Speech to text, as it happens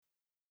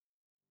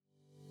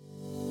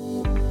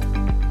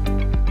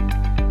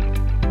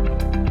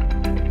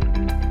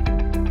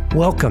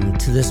Welcome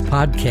to this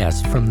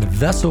podcast from the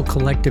Vessel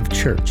Collective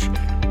Church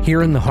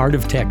here in the heart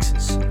of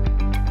Texas.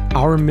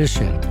 Our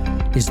mission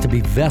is to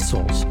be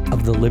vessels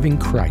of the living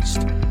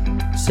Christ,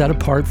 set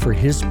apart for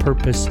His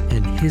purpose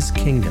and His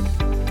kingdom.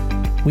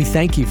 We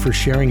thank you for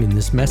sharing in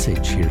this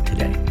message here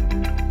today.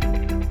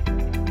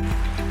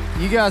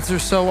 You guys are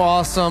so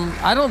awesome.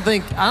 I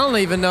don't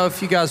even know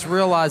if you guys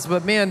realize,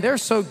 but man, they're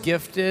so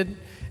gifted,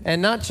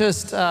 and not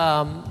just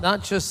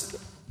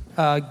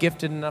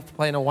gifted enough to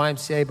play in a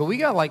YMCA, but we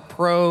got like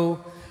pro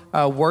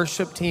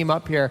worship team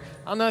up here.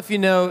 I don't know if you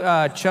know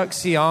Chuck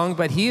Seong,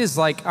 but he is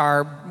like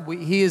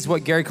he is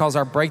what Gary calls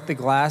our break the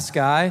glass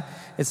guy.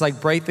 It's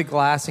like break the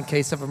glass in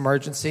case of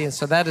emergency, and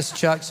so that is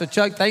Chuck. So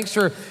Chuck, thanks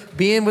for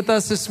being with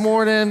us this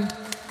morning.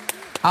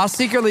 I'll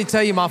secretly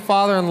tell you, my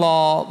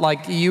father-in-law,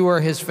 like, you are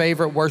his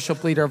favorite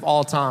worship leader of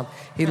all time.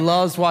 He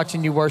loves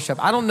watching you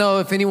worship. I don't know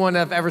if anyone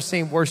have ever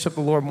seen worship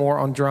the Lord more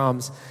on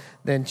drums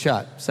than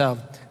Chuck. So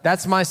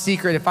that's my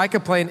secret. If I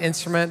could play an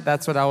instrument,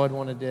 that's what I would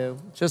want to do,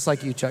 just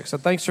like you, Chuck. So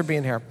thanks for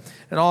being here.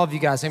 And all of you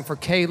guys, and for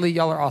Kaylee,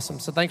 y'all are awesome.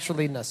 So thanks for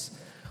leading us.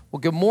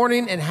 Well, good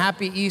morning and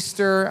happy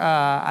Easter.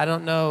 I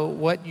don't know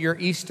what your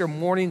Easter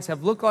mornings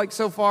have looked like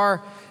so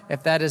far.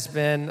 If that has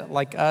been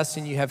like us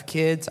and you have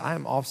kids, I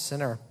am off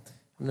center.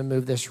 I'm going to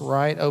move this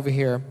right over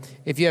here.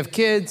 If you have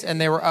kids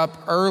and they were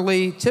up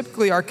early,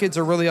 typically our kids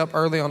are really up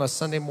early on a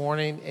Sunday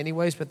morning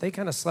anyways, but they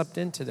kind of slept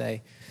in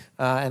today.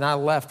 And I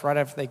left right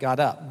after they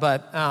got up.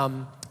 But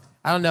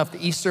I don't know if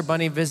the Easter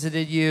Bunny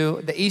visited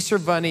you. The Easter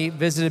Bunny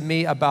visited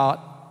me about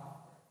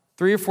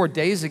 3 or 4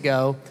 days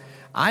ago.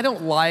 I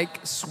don't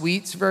like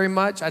sweets very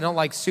much. I don't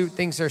like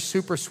things that are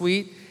super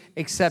sweet,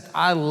 except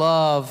I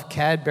love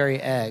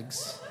Cadbury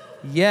eggs.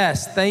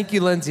 Yes, thank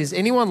you, Lindsay. Does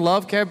anyone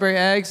love Cadbury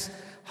eggs?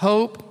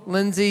 Hope,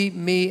 Lindsay,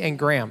 me, and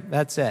Graham.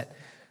 That's it.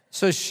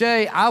 So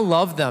Shay, I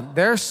love them.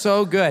 They're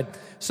so good.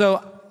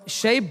 So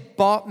Shay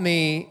bought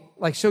me,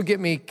 she'll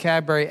get me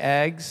Cadbury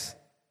eggs,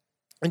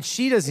 and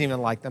she doesn't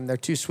even like them. They're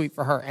too sweet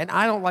for her. And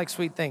I don't like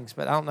sweet things,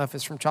 but I don't know if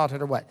it's from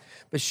childhood or what.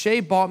 But Shay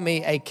bought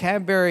me a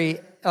Cadbury,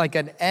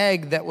 an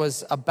egg that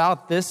was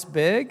about this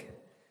big,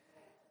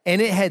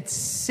 and it had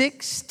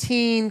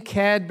 16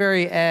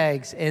 Cadbury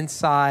eggs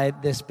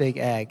inside this big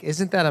egg.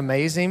 Isn't that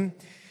amazing?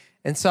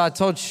 And so I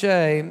told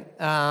Shay,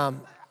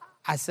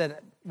 I said,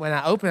 when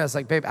I opened it, I was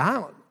like, babe,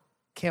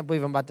 can't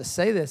believe I'm about to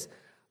say this,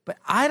 but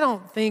I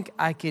don't think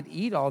I could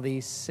eat all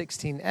these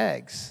 16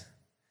 eggs.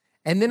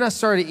 And then I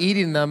started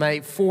eating them. I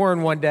ate 4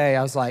 in one day.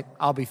 I was like,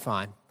 I'll be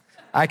fine.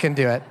 I can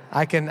do it.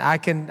 I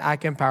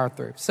can power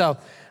through. So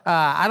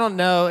I don't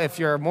know if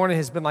your morning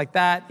has been like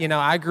that. You know,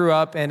 I grew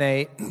up in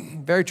a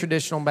very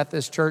traditional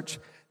Methodist church.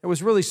 It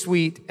was really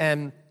sweet,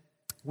 and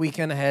we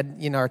kind of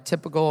had, our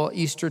typical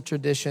Easter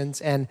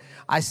traditions. And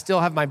I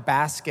still have my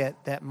basket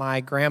that my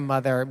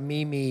grandmother,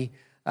 Mimi,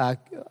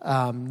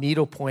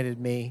 needle pointed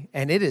me,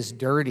 and it is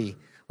dirty.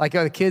 Like,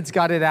 the kids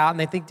got it out, and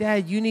they think,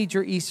 Dad, you need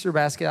your Easter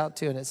basket out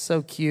too. And it's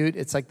so cute.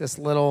 It's like this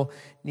little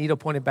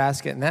needle-pointed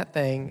basket, and that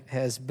thing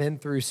has been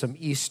through some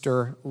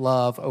Easter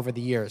love over the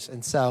years.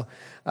 And so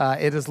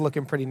it is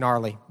looking pretty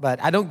gnarly.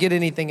 But I don't get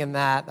anything in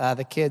that.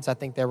 The kids, I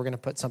think they were going to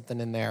put something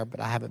in there, but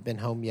I haven't been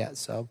home yet.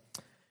 So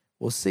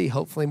we'll see.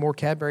 Hopefully more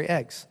Cadbury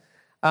eggs.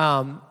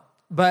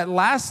 But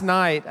last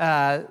night,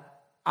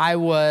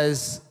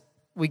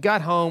 we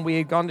got home. We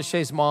had gone to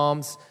Shay's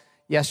mom's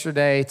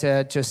yesterday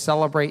to just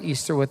celebrate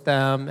Easter with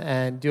them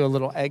and do a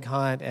little egg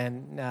hunt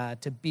and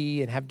to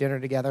be and have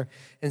dinner together.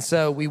 And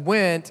so we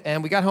went,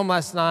 and we got home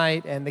last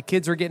night, and the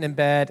kids were getting in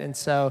bed. And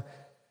so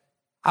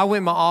I went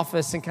in my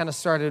office and kind of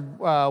started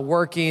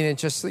working and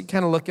just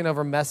kind of looking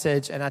over a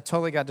message, and I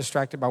totally got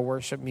distracted by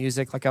worship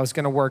music. Like, I was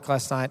going to work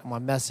last night on my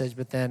message,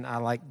 but then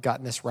I got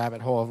in this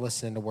rabbit hole of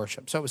listening to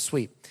worship. So it was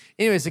sweet.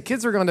 Anyways, the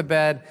kids were going to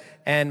bed,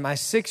 and my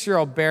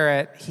 6-year-old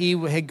Barrett, he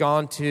had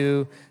gone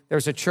to, there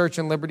was a church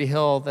in Liberty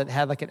Hill that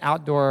had an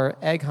outdoor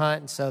egg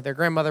hunt, and so their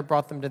grandmother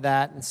brought them to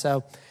that. And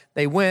so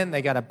they went, and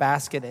they got a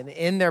basket, and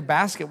in their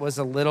basket was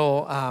a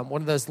little,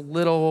 one of those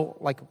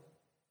little,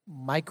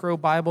 micro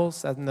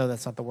Bibles. I know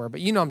that's not the word, but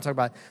you know what I'm talking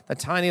about. The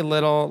tiny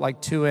little,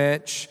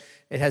 2-inch.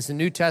 It has the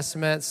New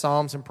Testament,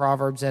 Psalms, and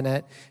Proverbs in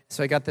it.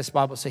 So I got this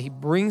Bible. So he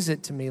brings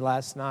it to me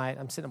last night.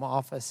 I'm sitting in my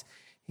office.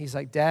 He's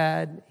like,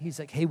 Dad,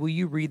 hey, will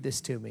you read this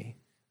to me?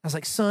 I was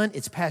like, son,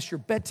 it's past your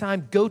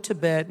bedtime. Go to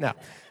bed. No,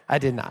 I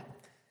did not.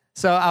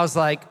 So I was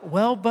like,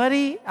 well,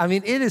 buddy,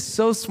 it is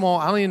so small.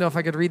 I don't even know if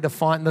I could read the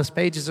font, and those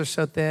pages are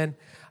so thin.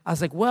 I was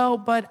like, well,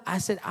 but I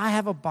said, I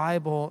have a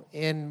Bible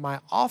in my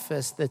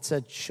office that's a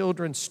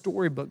children's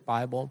storybook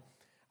Bible.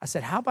 I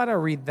said, how about I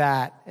read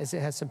that, as it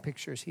has some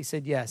pictures? He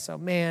said, yes. So,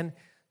 man,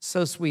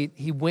 so sweet.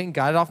 He went and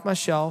got it off my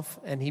shelf,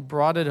 and he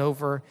brought it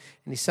over,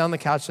 and he sat on the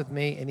couch with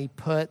me, and he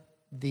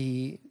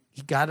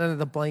got under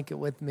the blanket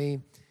with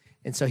me.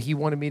 And so he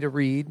wanted me to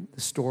read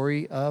the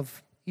story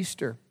of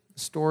Easter,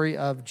 the story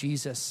of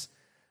Jesus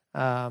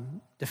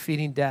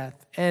defeating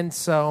death. And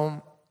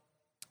so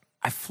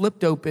I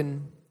flipped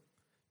open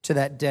to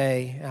that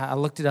day. I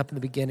looked it up in the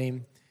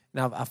beginning.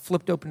 Now, I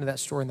flipped open to that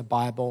story in the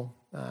Bible,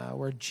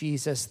 where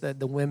Jesus,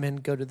 the women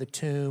go to the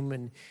tomb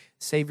and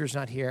Savior's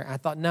not here. I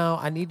thought, no,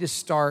 I need to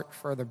start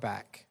further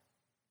back,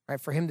 right?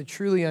 For him to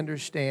truly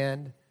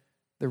understand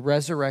the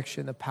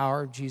resurrection, the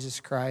power of Jesus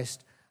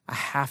Christ, I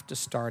have to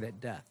start at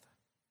death.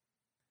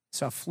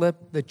 So I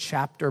flipped the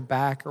chapter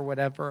back or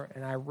whatever,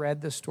 and I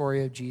read the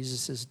story of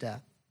Jesus'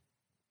 death.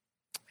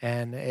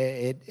 And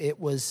it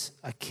was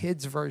a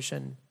kid's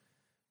version,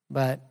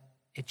 but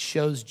it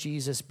shows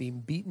Jesus being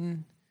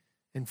beaten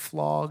and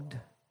flogged,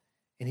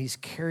 and he's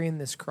carrying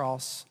this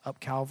cross up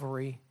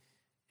Calvary.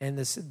 And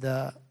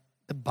the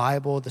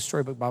Bible, the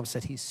storybook Bible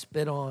said he's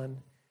spit on,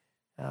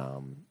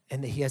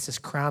 and that he has this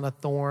crown of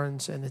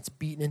thorns, and it's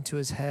beaten into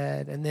his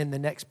head. And then the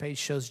next page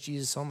shows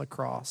Jesus on the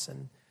cross,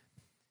 and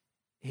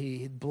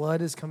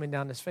blood is coming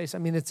down his face. I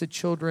mean, it's a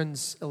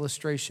children's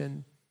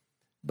illustration,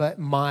 but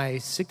my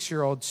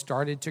 6-year-old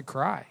started to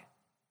cry.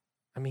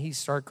 I mean, he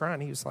started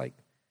crying. He was like,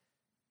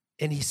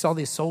 and he saw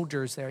these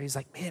soldiers there. He's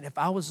like, man, if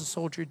I was a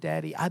soldier,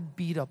 Daddy, I'd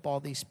beat up all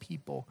these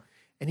people.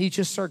 And he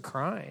just started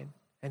crying,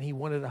 and he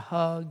wanted a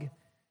hug.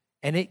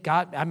 And I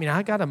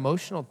got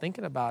emotional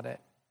thinking about it.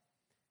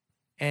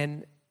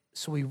 And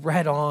so we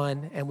read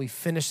on, and we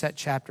finished that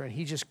chapter, and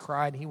he just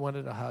cried. He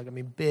wanted a hug. I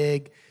mean,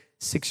 big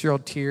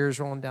 6-year-old tears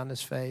rolling down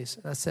his face.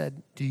 And I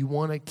said, do you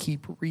want to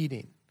keep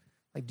reading?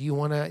 Like, do you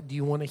want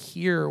to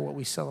hear what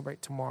we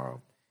celebrate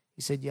tomorrow?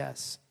 He said,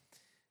 yes.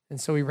 And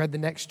so we read the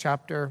next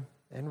chapter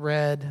and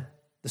read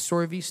the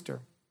story of Easter.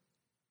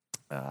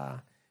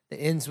 That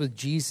ends with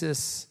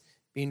Jesus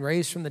being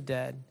raised from the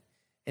dead.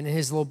 And in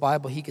his little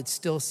Bible, he could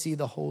still see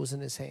the holes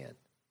in his hand.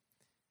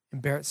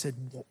 And Barrett said,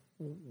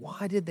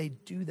 why did they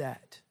do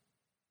that?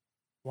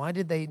 Why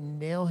did they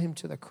nail him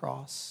to the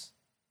cross?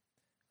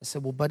 I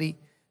said, well, buddy,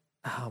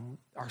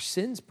 our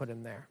sins put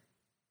him there.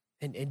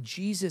 And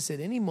Jesus at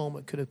any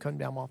moment could have come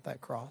down off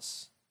that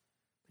cross.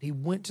 But he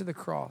went to the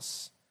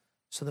cross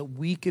so that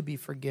we could be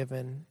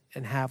forgiven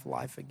and have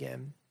life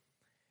again.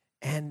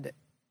 And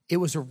it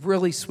was a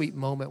really sweet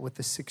moment with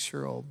the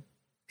 6-year-old.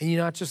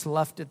 And, I just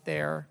left it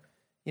there.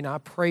 I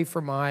pray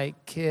for my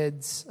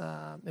kids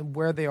and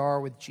where they are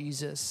with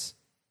Jesus.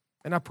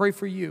 And I pray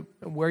for you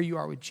and where you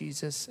are with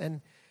Jesus. And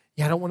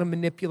I don't want to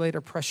manipulate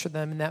or pressure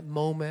them in that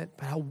moment,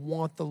 but I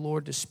want the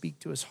Lord to speak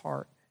to his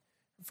heart,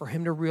 for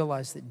him to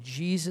realize that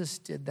Jesus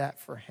did that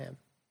for him.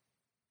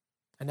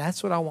 And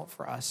that's what I want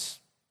for us.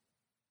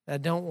 I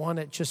don't want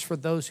it just for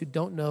those who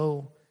don't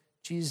know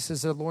Jesus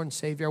as their Lord and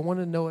Savior. I want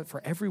to know it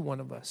for every one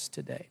of us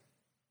today.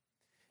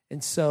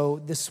 And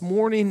so this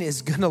morning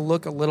is going to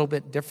look a little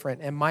bit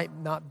different and might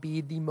not be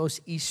the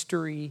most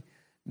Eastery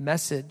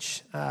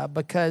message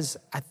because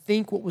I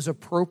think what was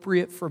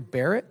appropriate for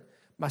Barrett,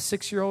 my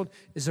 6-year-old,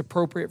 is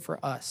appropriate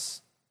for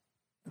us.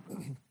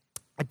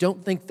 I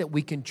don't think that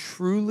we can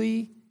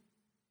truly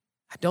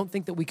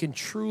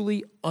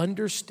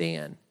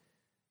understand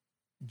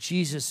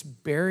Jesus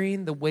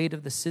bearing the weight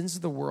of the sins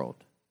of the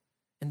world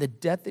and the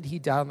death that he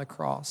died on the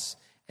cross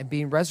and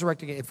being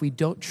resurrected again if we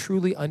don't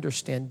truly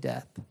understand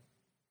death.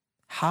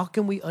 How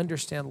can we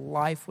understand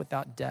life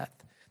without death?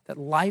 That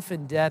life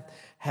and death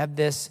have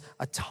this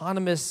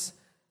autonomous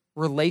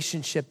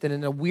relationship that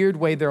in a weird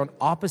way they're on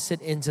opposite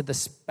ends of the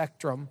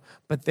spectrum,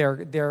 but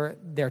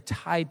they're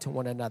tied to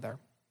one another.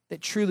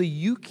 That truly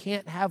you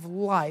can't have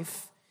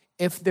life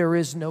if there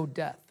is no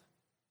death.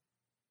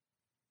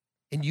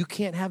 And you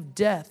can't have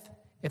death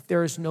if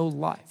there is no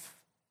life.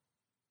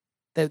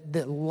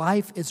 That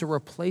life is a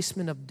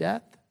replacement of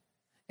death,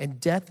 and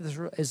death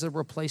is a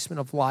replacement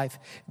of life.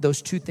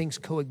 Those two things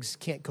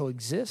can't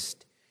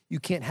coexist. You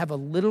can't have a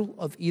little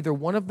of either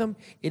one of them.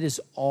 It is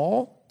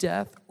all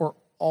death or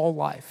all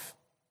life.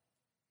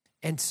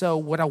 And so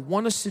what I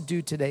want us to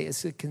do today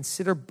is to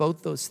consider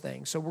both those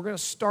things. So we're going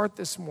to start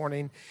this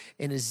morning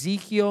in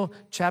Ezekiel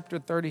chapter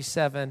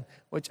 37,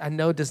 which I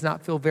know does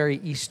not feel very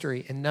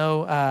Eastery. And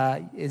no,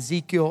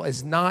 Ezekiel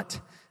is not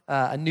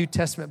a New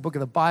Testament book of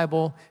the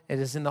Bible. It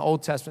is in the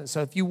Old Testament.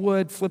 So if you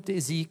would, flip to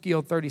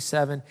Ezekiel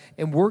 37,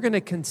 and we're going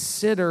to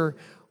consider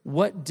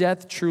what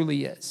death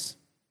truly is.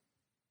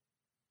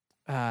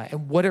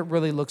 And what it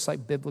really looks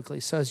like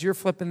biblically. So as you're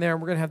flipping there,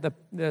 we're going to have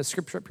the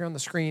scripture up here on the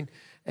screen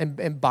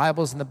and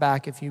Bibles in the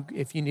back if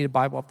you need a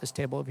Bible off this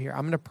table over here.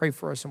 I'm going to pray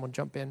for us and we'll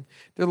jump in.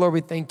 Dear Lord,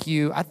 we thank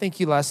you. I thank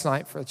you last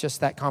night for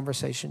just that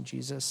conversation,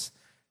 Jesus,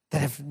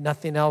 that if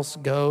nothing else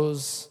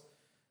goes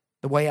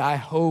the way I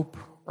hope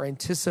or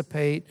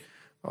anticipate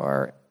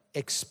or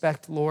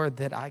expect, Lord,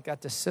 that I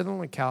got to sit on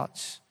the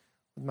couch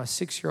with my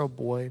 6-year-old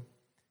boy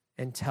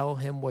and tell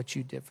him what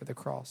you did for the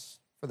cross,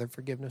 for the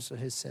forgiveness of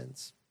his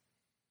sins.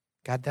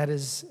 God, that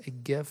is a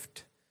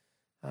gift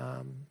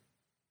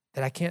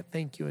that I can't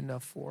thank you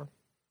enough for,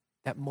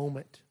 that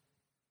moment.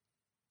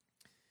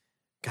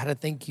 God, I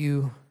thank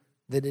you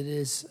that it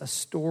is a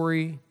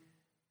story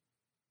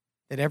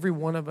that every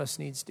one of us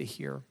needs to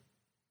hear.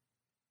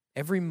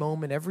 Every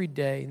moment, every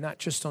day, not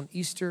just on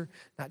Easter,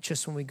 not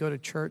just when we go to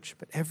church,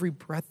 but every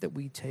breath that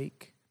we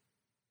take.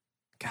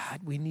 God,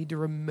 we need to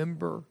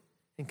remember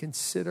and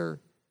consider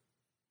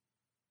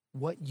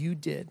what you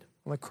did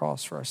on the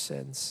cross for our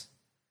sins.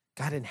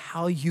 God, and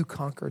how you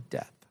conquered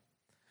death.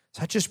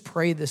 So I just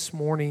pray this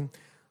morning,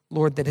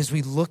 Lord, that as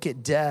we look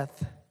at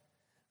death,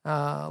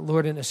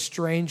 Lord, in a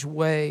strange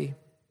way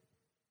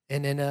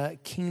and in a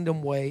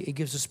kingdom way, it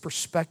gives us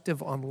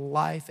perspective on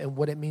life and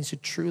what it means to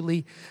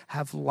truly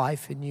have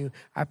life in you.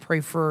 I pray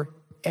for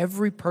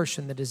every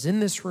person that is in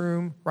this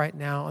room right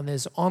now and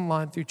is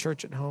online through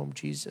Church at Home,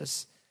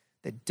 Jesus,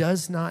 that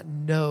does not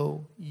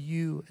know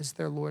you as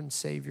their Lord and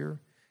Savior.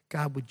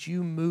 God, would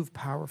you move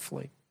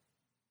powerfully?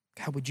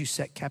 God, would you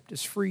set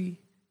captives free?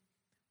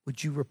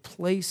 Would you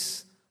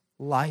replace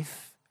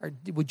life, or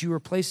would you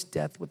replace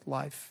death with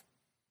life?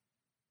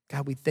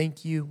 God, we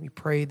thank you. We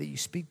pray that you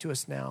speak to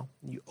us now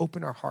and you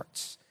open our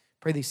hearts.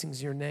 Pray these things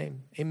in your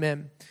name.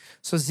 Amen.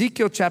 So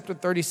Ezekiel chapter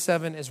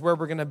 37 is where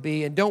we're going to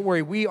be. And don't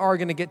worry, we are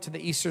going to get to the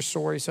Easter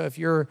story. So if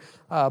you're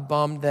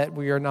bummed that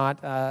we are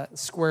not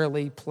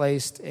squarely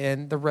placed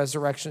in the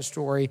resurrection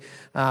story,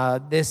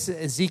 this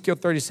Ezekiel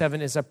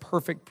 37 is a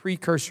perfect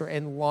precursor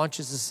and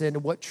launches us into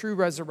what true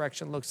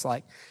resurrection looks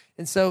like.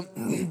 And so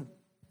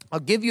I'll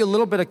give you a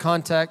little bit of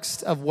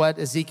context of what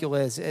Ezekiel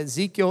is.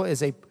 Ezekiel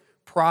is a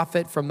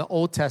prophet from the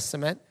Old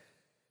Testament.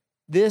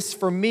 This,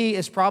 for me,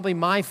 is probably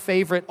my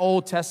favorite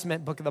Old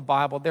Testament book of the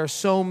Bible. There are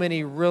so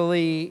many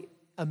really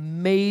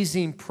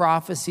amazing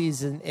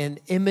prophecies and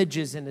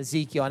images in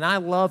Ezekiel, and I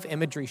love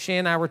imagery. Shay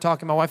and I were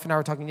talking, my wife and I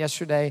were talking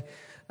yesterday,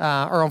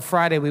 or on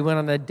Friday, we went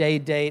on a day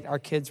date. Our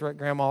kids were at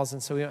grandma's,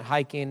 and so we went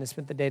hiking and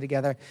spent the day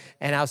together.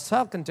 And I was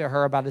talking to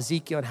her about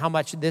Ezekiel and how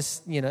much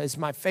this, is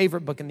my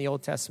favorite book in the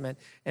Old Testament,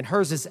 and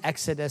hers is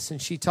Exodus.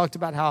 And she talked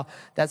about how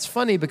that's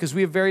funny because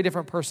we have very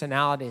different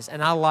personalities,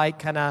 and I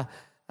like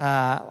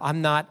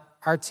I'm not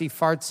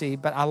artsy-fartsy,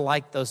 but I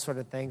like those sort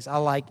of things. I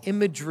like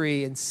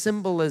imagery and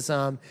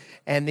symbolism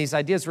and these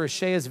ideas where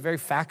Shay is a very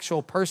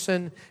factual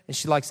person, and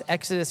she likes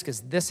Exodus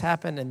because this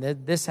happened and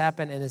this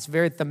happened, and it's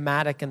very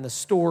thematic in the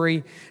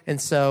story, and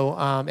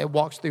so it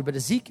walks through. But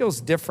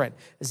Ezekiel's different.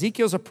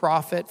 Ezekiel's a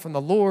prophet from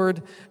the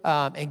Lord,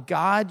 and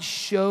God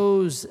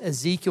shows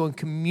Ezekiel and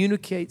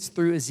communicates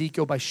through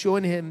Ezekiel by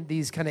showing him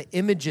these kind of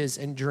images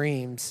and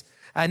dreams.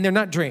 And they're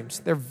not dreams.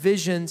 They're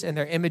visions and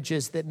they're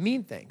images that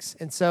mean things.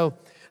 And so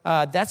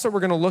that's what we're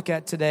going to look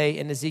at today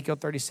in Ezekiel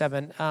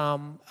 37.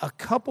 A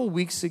couple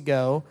weeks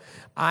ago,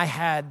 I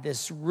had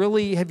this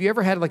have you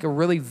ever had like a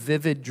really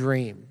vivid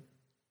dream?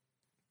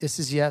 This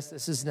is yes,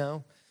 this is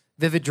no.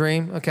 Vivid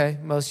dream? Okay,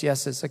 most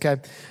yeses. Okay.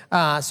 So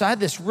I had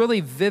this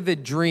really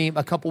vivid dream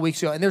a couple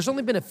weeks ago, and there's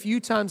only been a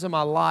few times in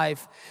my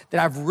life that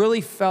I've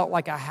really felt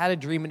like I had a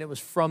dream and it was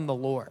from the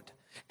Lord.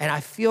 And I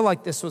feel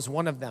like this was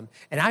one of them.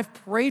 And I've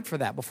prayed for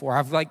that before.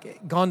 I've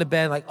gone to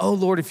bed like, oh,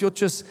 Lord, if you'll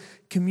just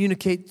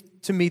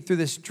communicate to me through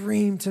this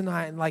dream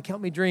tonight and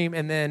help me dream.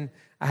 And then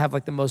I have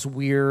the most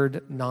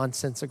weird,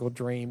 nonsensical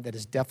dream that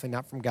is definitely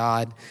not from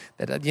God,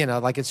 that,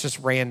 it's just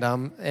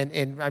random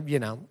and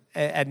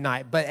at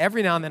night. But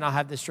every now and then I'll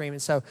have this dream.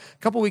 And so a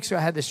couple weeks ago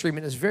I had this dream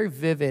and it was very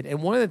vivid.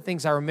 And one of the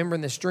things I remember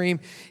in this dream,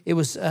 it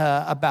was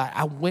about,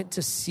 I went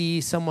to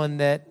see someone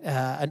that,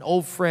 an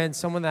old friend,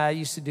 someone that I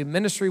used to do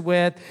ministry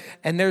with.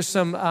 And there's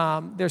some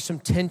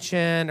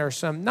tension or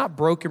some not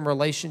broken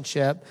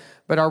relationship,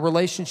 but our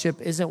relationship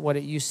isn't what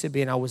it used to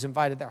be. And I was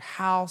invited to their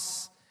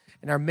house.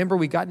 And I remember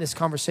we got in this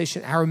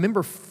conversation. I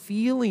remember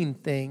feeling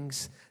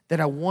things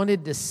that I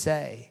wanted to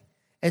say.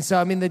 And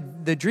so,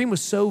 the dream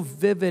was so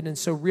vivid and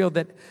so real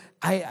that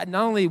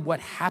not only what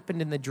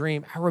happened in the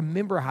dream, I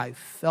remember how I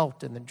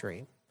felt in the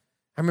dream.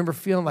 I remember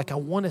feeling like I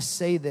want to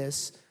say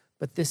this,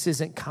 but this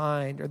isn't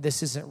kind or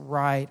this isn't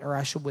right or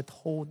I should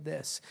withhold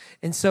this.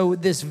 And so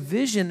this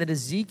vision that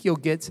Ezekiel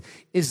gets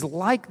is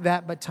like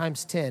that, but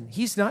times 10.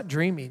 He's not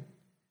dreaming.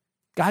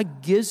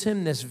 God gives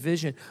him this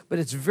vision, but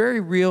it's very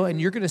real, and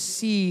you're going to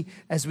see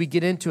as we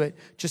get into it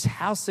just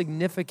how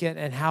significant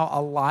and how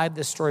alive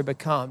this story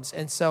becomes.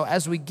 And so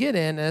as we get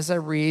in, as I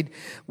read,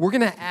 we're going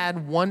to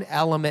add one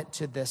element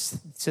to this,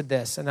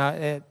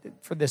 and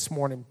for this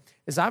morning.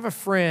 Is I have a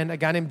friend, a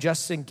guy named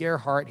Justin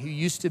Gerhardt, who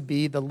used to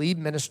be the lead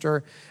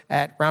minister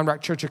at Round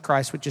Rock Church of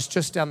Christ, which is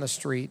just down the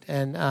street.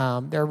 And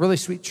they're a really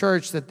sweet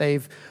church that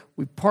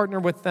we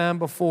partnered with them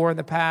before in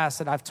the past,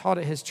 that I've taught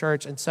at his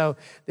church. And so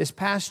this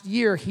past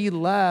year, he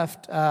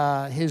left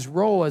his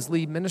role as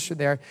lead minister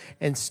there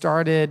and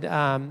started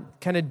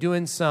kind of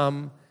doing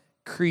some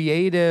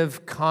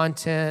creative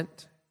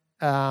content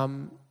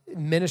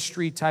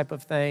ministry type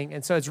of thing.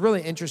 And so it's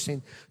really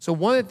interesting. So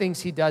one of the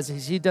things he does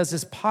is he does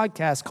this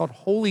podcast called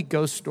Holy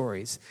Ghost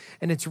Stories,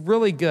 and it's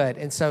really good.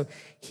 And so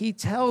he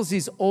tells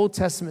these Old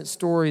Testament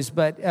stories,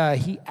 but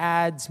he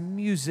adds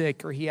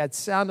music or he adds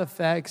sound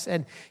effects,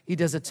 and he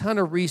does a ton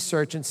of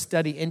research and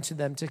study into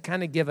them to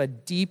kind of give a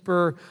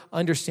deeper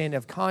understanding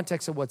of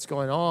context of what's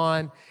going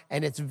on.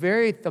 And it's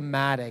very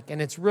thematic,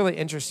 and it's really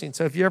interesting.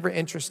 So if you're ever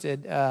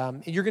interested,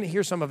 you're going to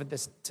hear some of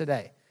it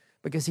today.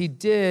 Because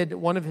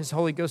one of his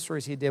Holy Ghost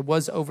stories he did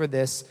was over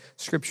this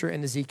scripture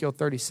in Ezekiel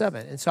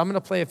 37. And so I'm going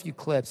to play a few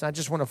clips, and I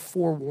just want to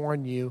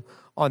forewarn you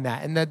on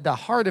that. And the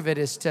heart of it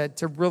is to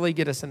really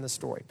get us in the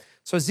story.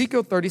 So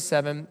Ezekiel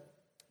 37,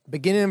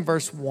 beginning in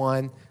verse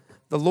 1,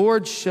 the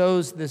Lord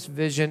shows this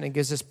vision and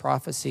gives this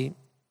prophecy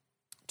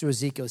to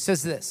Ezekiel. It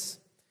says this,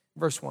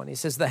 Verse 1, he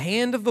says, the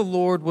hand of the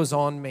Lord was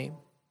on me,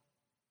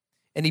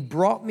 and he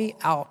brought me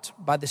out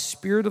by the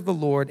Spirit of the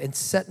Lord and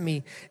set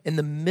me in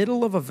the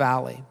middle of a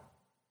valley.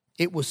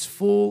 It was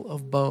full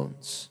of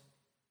bones.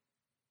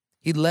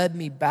 He led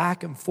me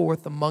back and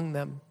forth among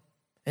them,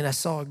 and I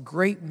saw a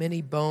great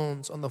many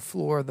bones on the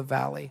floor of the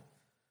valley,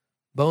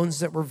 bones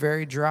that were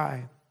very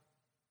dry.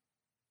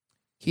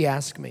 He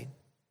asked me,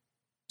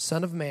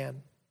 Son of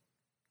man,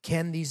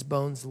 can these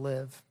bones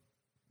live?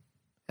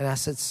 And I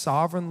said,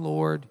 Sovereign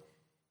Lord,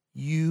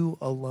 you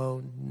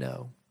alone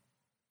know.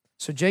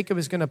 So Jacob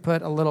is going to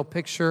put a little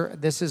picture.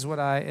 This is what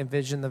I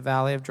envision the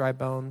valley of dry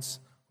bones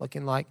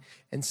looking like.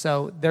 And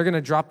so they're going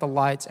to drop the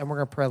lights, and we're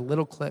going to play a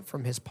little clip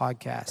from his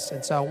podcast.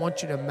 And so I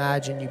want you to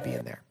imagine you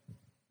being there.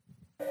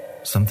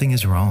 Something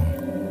is wrong.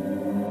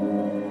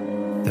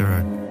 There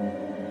are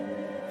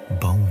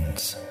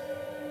bones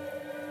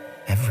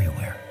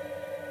everywhere.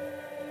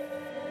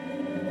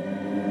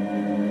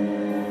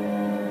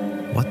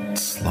 What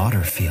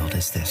slaughter field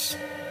is this?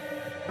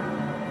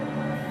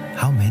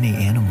 How many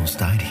animals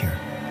died here?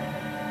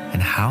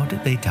 And how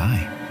did they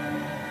die?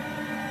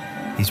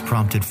 He's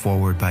prompted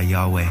forward by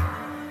Yahweh,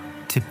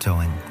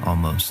 tiptoeing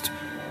almost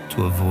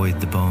to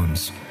avoid the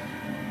bones.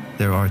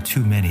 There are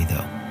too many,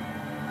 though.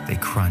 They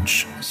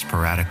crunch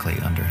sporadically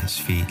under his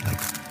feet like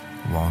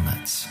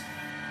walnuts.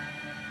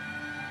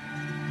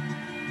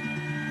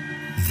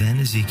 Then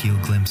Ezekiel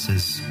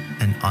glimpses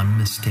an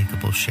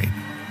unmistakable shape.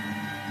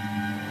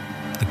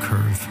 The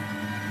curve,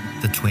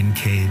 the twin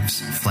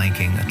caves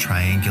flanking a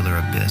triangular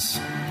abyss.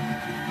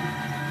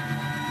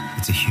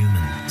 It's a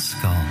human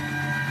skull.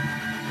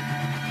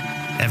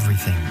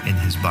 Everything in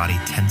his body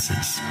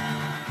tenses,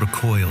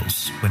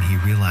 recoils when he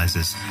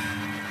realizes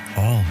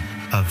all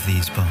of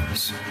these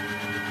bones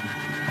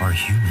are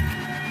human.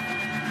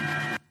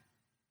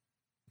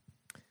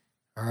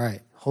 All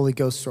right, Holy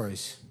Ghost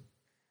stories.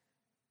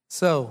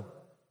 So,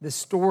 the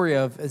story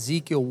of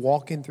Ezekiel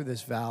walking through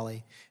this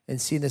valley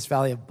and seeing this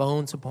valley of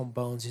bones upon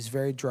bones, these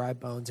very dry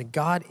bones. And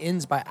God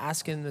ends by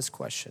asking him this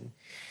question.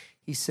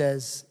 He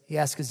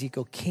asks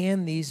Ezekiel,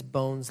 can these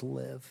bones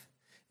live?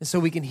 And so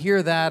we can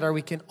hear that, or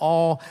we can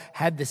all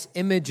have this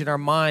image in our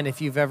mind. If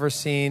you've ever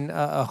seen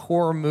a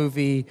horror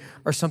movie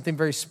or something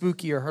very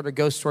spooky or heard a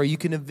ghost story, you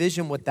can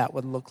envision what that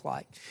would look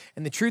like.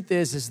 And the truth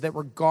is that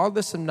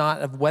regardless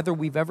of whether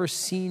we've ever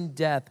seen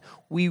death,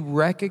 we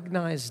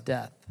recognize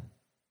death.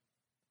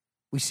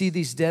 We see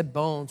these dead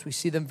bones. We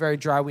see them very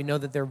dry. We know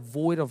that they're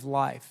void of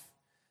life.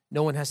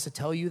 No one has to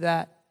tell you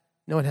that.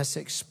 No one has to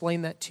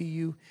explain that to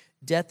you.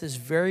 Death is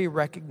very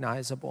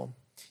recognizable.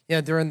 You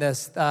know, during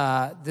this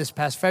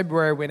past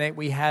February, when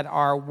we had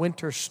our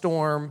winter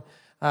storm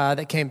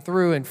that came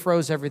through and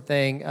froze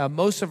everything,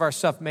 most of our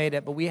stuff made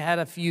it, but we had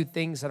a few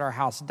things at our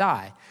house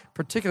die,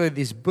 particularly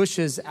these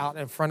bushes out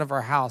in front of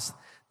our house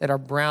that are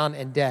brown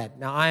and dead.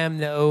 Now, I am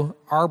no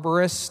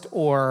arborist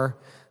or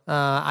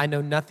I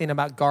know nothing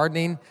about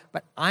gardening,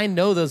 but I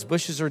know those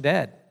bushes are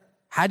dead.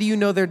 How do you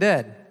know they're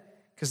dead?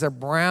 Because they're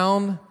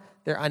brown,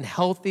 they're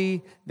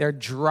unhealthy, they're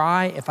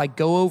dry. If I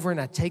go over and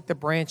I take the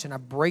branch and I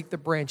break the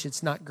branch,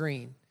 it's not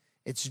green,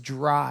 it's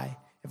dry.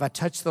 If I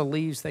touch the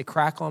leaves, they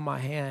crackle on my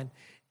hand,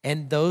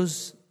 and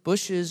those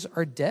bushes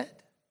are dead.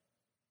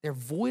 They're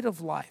void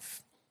of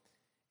life.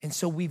 And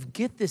so we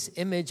get this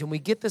image and we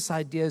get this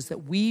idea is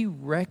that we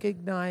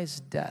recognize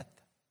death.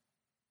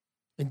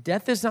 And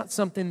death is not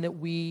something that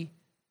we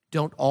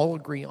don't all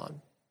agree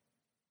on.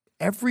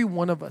 Every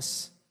one of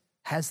us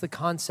has the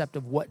concept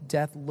of what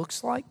death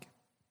looks like.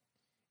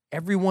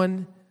 Every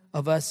one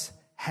of us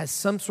has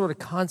some sort of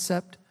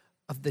concept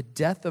of the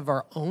death of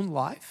our own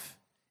life.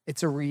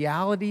 It's a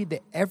reality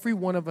that every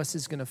one of us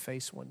is going to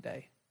face one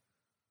day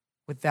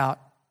without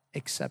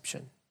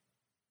exception.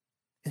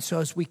 And so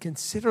as we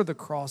consider the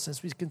cross,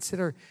 as we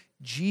consider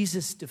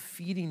Jesus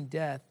defeating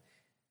death,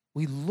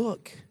 we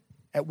look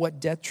at what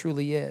death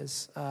truly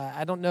is.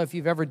 I don't know if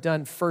you've ever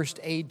done first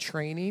aid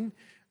training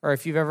or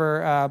if you've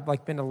ever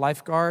been a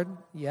lifeguard.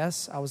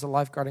 Yes, I was a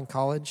lifeguard in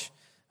college.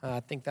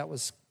 I think that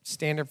was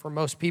standard for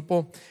most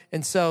people.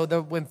 And so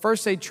when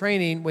first aid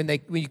training, when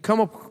you come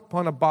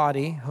upon a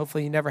body,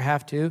 hopefully you never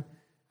have to.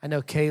 I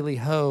know Kaylee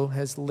Ho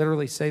has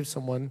literally saved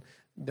someone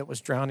that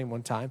was drowning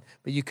one time.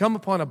 But you come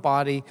upon a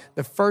body,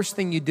 the first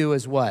thing you do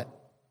is what?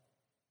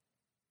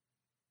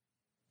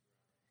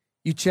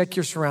 You check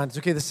your surroundings.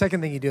 Okay, the second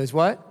thing you do is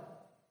what?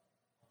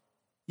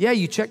 Yeah,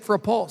 you check for a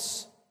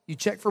pulse. You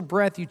check for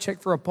breath, you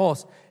check for a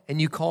pulse, and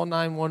you call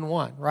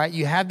 911, right?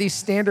 You have these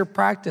standard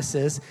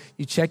practices.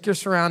 You check your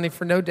surrounding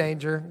for no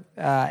danger,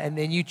 and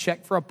then you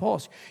check for a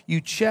pulse.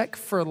 You check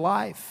for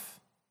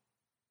life.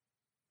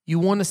 You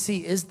want to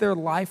see, is there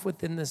life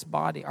within this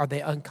body? Are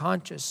they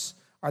unconscious?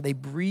 Are they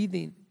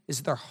breathing?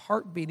 Is their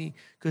heart beating?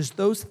 Because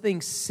those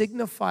things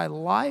signify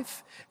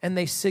life and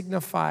they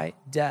signify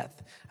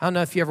death. I don't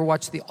know if you ever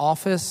watch The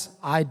Office.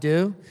 I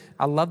do.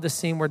 I love the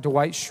scene where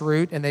Dwight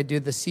Schrute and they do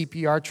the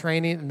CPR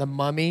training and the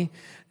mummy.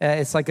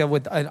 It's like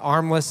with an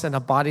armless and a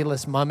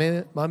bodiless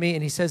mummy.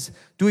 And he says,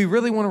 do we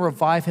really want to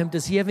revive him?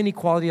 Does he have any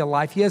quality of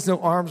life? He has no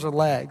arms or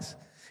legs.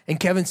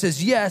 And Kevin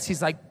says, yes.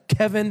 He's like,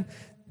 Kevin,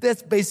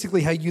 That's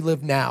basically how you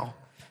live now.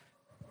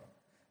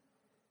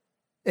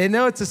 I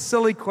know it's a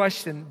silly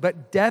question,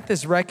 but death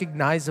is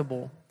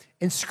recognizable.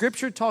 And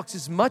Scripture talks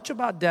as much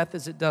about death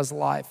as it does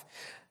life.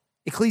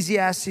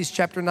 Ecclesiastes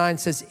chapter 9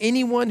 says,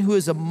 anyone who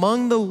is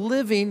among the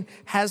living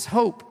has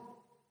hope.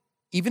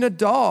 Even a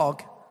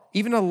dog,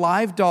 even a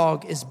live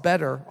dog is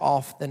better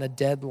off than a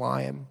dead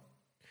lion.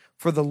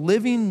 For the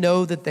living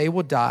know that they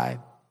will die,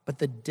 but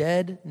the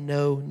dead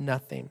know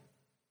nothing.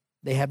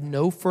 They have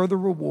no further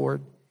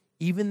reward.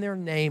 Even their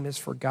name is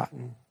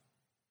forgotten.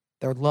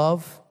 Their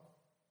love,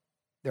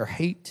 their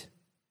hate,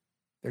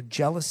 their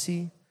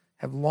jealousy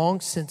have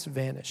long since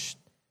vanished.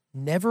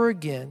 Never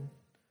again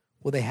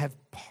will they have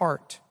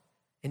part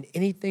in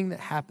anything that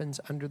happens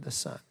under the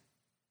sun.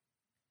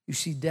 You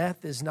see,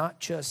 death is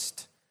not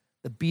just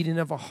the beating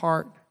of a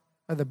heart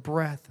or the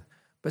breath,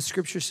 but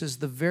Scripture says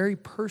the very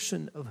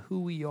person of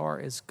who we are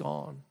is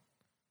gone.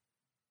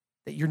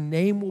 That your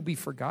name will be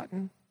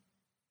forgotten,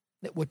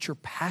 that what you're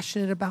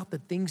passionate about, the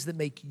things that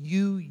make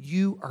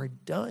you are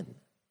done.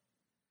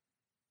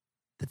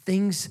 The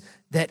things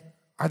that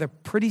are the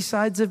pretty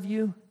sides of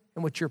you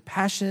and what you're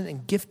passionate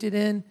and gifted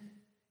in,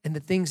 and the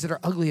things that are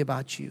ugly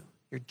about you,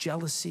 your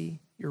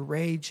jealousy, your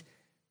rage.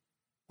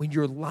 When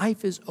your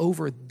life is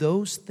over,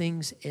 those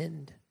things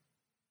end,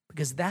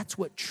 because that's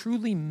what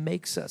truly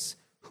makes us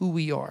who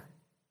we are.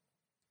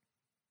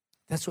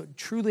 That's what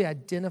truly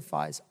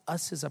identifies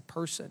us as a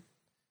person.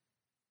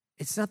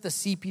 It's not the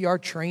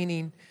CPR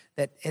training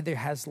that either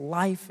has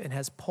life and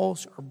has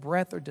pulse or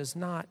breath or does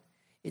not.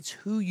 It's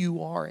who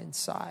you are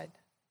inside.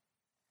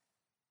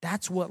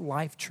 That's what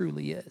life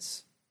truly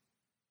is.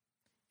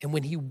 And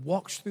when he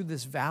walks through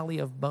this valley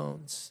of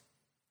bones,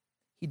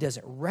 he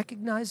doesn't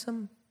recognize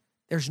them.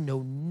 There's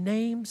no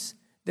names.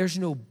 There's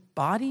no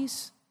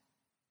bodies.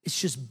 It's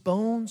just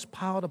bones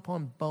piled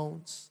upon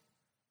bones,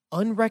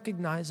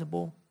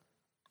 unrecognizable,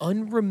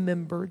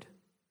 unremembered,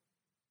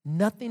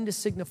 nothing to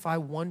signify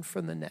one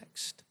from the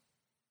next.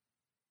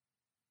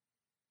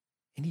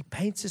 And he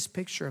paints this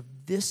picture of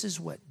this is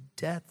what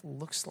death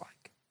looks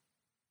like.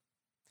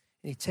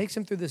 And he takes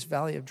him through this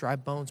valley of dry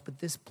bones, but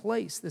this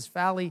place, this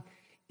valley,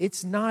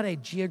 it's not a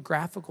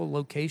geographical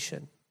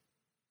location.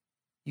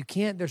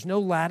 There's no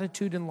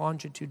latitude and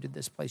longitude to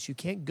this place. You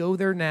can't go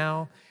there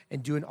now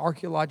and do an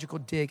archaeological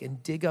dig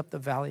and dig up the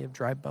valley of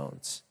dry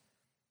bones.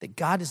 That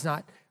God is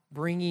not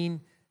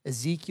bringing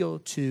Ezekiel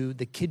to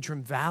the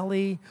Kidron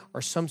Valley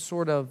or some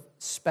sort of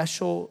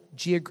special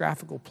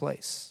geographical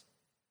place.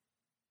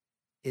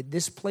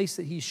 This place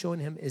that he's showing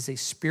him is a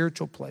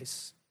spiritual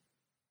place.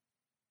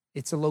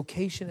 It's a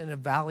location in a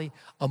valley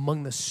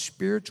among the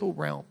spiritual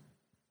realm.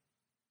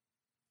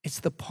 It's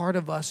the part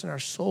of us and our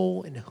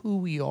soul and who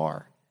we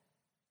are.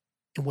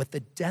 And what the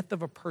death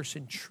of a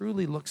person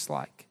truly looks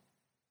like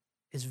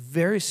is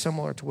very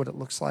similar to what it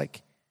looks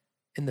like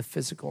in the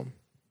physical.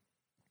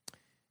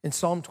 In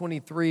Psalm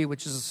 23,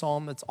 which is a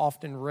psalm that's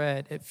often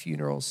read at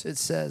funerals, it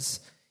says,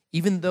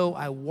 even though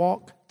I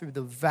walk through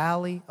the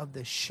valley of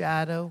the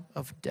shadow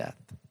of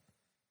death,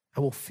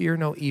 I will fear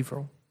no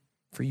evil,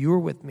 for you are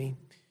with me.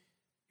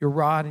 Your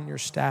rod and your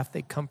staff,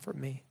 they comfort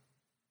me.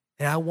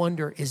 And I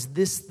wonder, is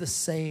this the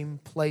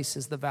same place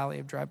as the valley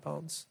of dry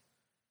bones?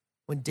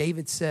 When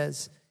David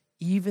says,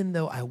 even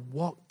though I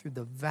walk through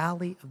the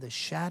valley of the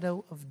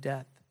shadow of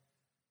death,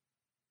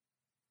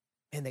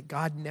 and that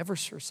God never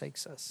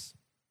forsakes us.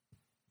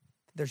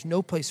 There's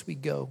no place we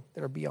go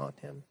that are beyond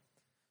him.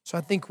 So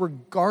I think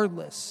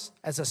regardless,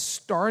 as a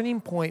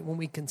starting point, when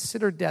we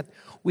consider death,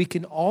 we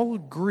can all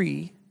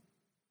agree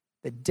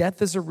that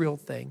death is a real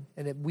thing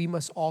and that we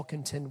must all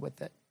contend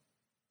with it.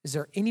 Is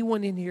there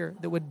anyone in here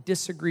that would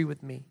disagree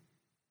with me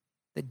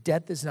that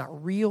death is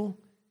not real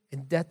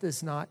and death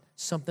is not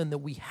something that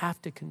we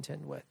have to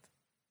contend with?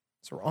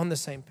 So we're on the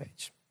same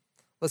page.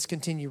 Let's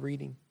continue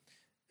reading.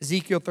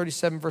 Ezekiel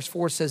 37 verse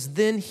 4 says,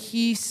 then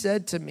he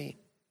said to me,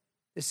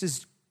 this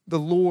is the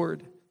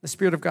Lord, the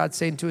Spirit of God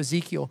saying to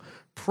Ezekiel,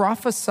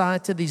 prophesy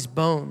to these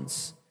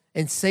bones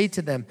and say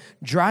to them,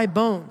 dry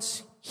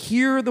bones,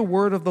 hear the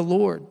word of the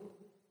Lord.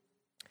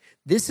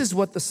 This is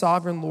what the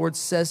sovereign Lord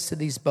says to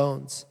these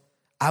bones.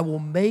 I will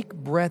make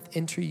breath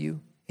enter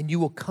you, and you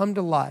will come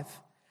to life.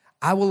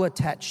 I will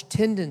attach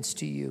tendons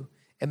to you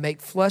and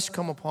make flesh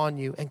come upon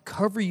you and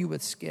cover you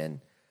with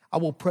skin. I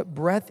will put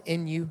breath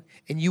in you,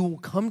 and you will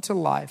come to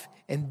life,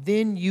 and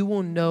then you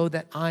will know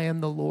that I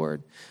am the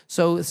Lord.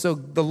 So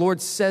the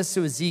Lord says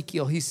to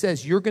Ezekiel, he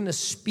says, you're going to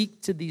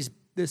speak to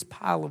this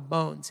pile of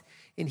bones,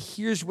 and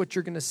here's what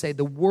you're going to say.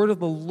 The word of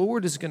the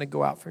Lord is going to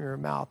go out from your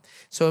mouth.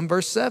 So in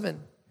verse 7,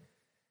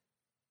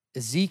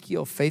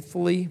 Ezekiel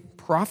faithfully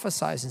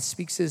prophesies and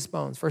speaks to his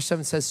bones. Verse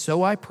 7 says,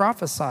 so I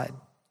prophesied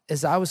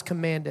as I was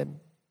commanded,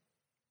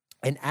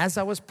 and as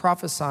I was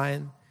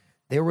prophesying,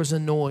 there was a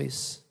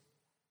noise,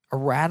 a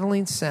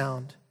rattling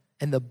sound,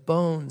 and the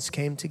bones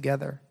came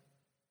together,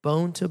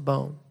 bone to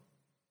bone.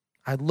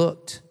 I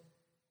looked,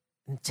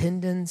 and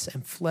tendons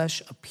and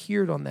flesh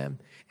appeared on them,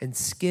 and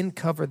skin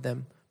covered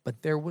them,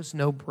 but there was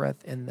no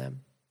breath in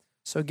them.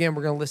 So again,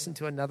 we're going to listen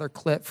to another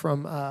clip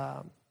from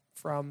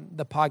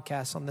the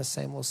podcast on this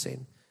same little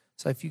scene.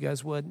 So if you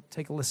guys would,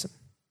 take a listen.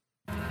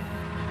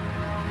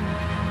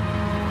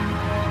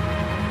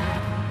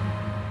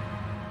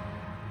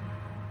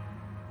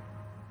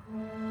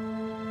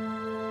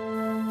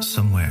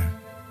 Somewhere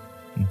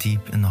deep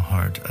in the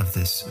heart of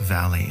this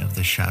valley of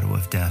the shadow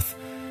of death,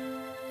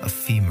 a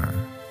femur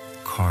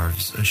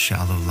carves a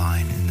shallow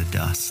line in the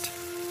dust,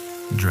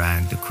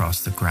 dragged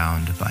across the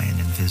ground by an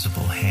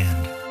invisible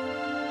hand.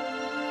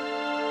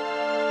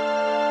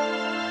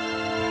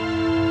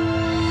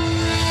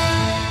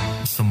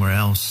 Somewhere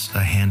else, a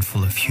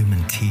handful of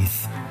human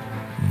teeth,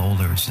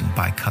 molars and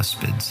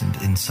bicuspids and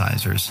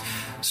incisors,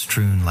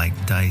 strewn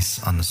like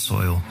dice on the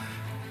soil,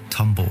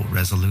 tumble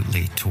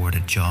resolutely toward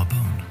a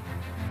jawbone.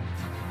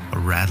 A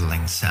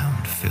rattling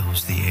sound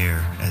fills the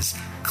air as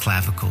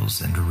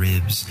clavicles and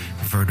ribs,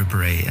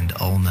 vertebrae and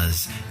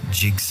ulnas,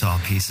 jigsaw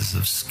pieces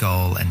of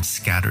skull and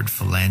scattered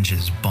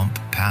phalanges bump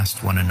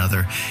past one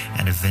another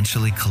and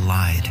eventually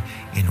collide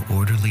in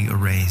orderly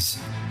arrays.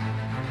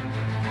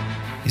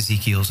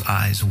 Ezekiel's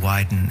eyes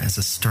widen as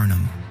a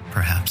sternum,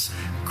 perhaps,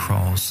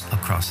 crawls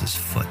across his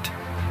foot.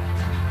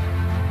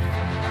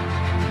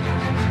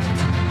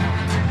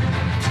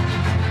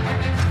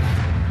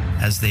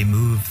 As they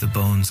move, the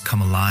bones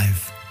come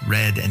alive.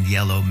 Red and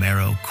yellow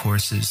marrow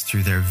courses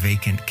through their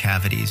vacant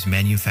cavities,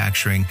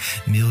 manufacturing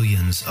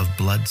millions of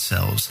blood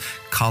cells.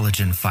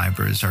 Collagen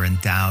fibers are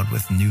endowed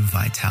with new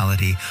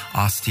vitality.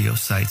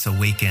 Osteocytes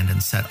awaken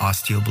and set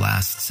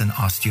osteoblasts and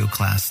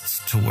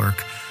osteoclasts to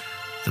work.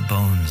 The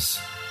bones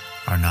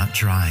are not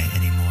dry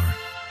anymore.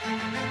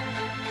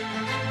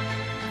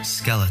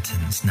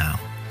 Skeletons now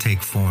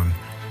take form,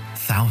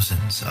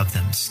 thousands of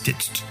them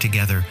stitched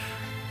together,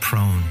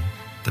 prone,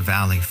 the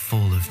valley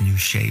full of new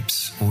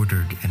shapes,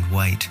 ordered and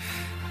white,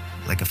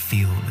 like a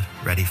field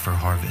ready for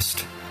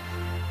harvest.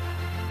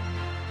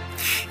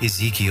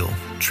 Ezekiel,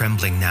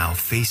 trembling now,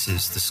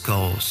 faces the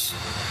skulls,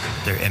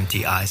 their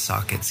empty eye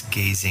sockets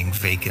gazing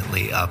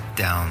vacantly up,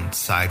 down,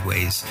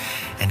 sideways,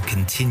 and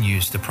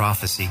continues the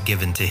prophecy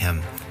given to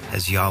him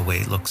as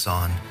Yahweh looks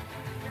on.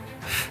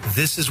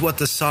 This is what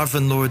the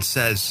sovereign Lord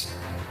says.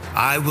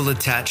 I will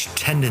attach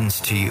tendons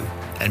to you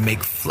and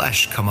make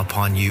flesh come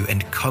upon you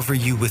and cover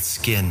you with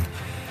skin.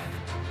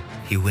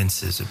 He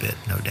winces a bit,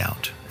 no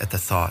doubt, at the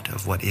thought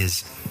of what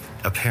is,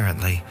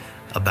 apparently,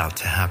 about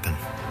to happen.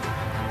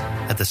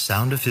 At the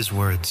sound of his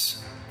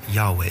words,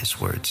 Yahweh's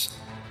words,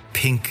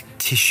 pink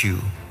tissue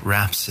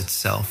wraps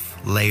itself,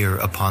 layer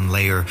upon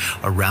layer,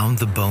 around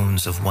the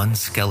bones of one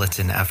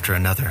skeleton after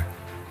another.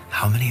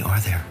 How many are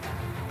there?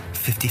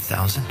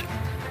 50,000?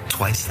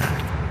 Twice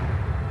that?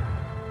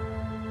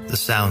 The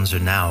sounds are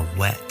now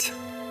wet,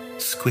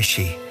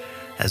 squishy,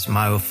 as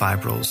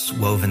myofibrils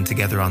woven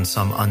together on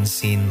some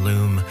unseen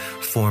loom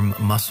form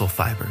muscle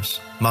fibers.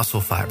 Muscle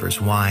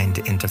fibers wind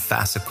into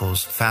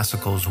fascicles.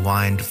 Fascicles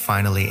wind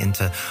finally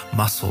into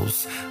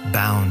muscles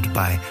bound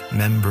by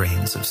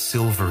membranes of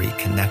silvery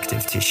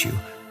connective tissue.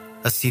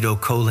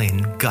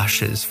 Acetylcholine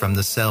gushes from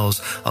the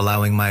cells,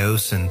 allowing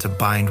myosin to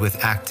bind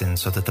with actin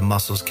so that the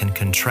muscles can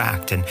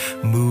contract and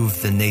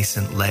move the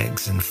nascent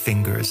legs and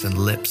fingers and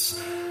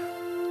lips.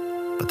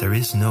 But there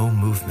is no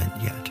movement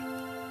yet.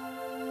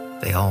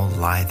 They all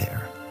lie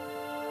there,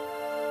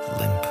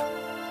 limp.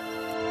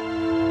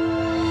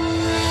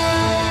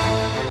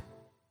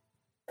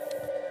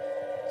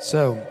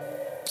 So,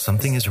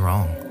 something is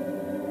wrong.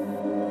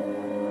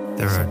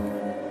 There are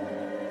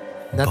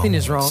nothing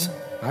bones. is wrong,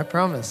 I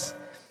promise.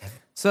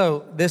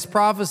 So, this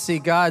prophecy,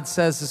 God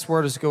says this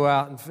word is go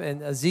out,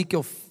 and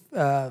Ezekiel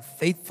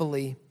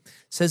faithfully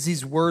says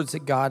these words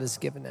that God has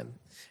given him.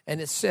 And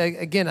it's,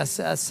 again, I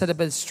said it,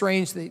 but it's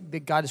strange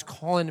that God is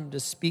calling him to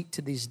speak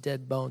to these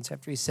dead bones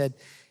after he said,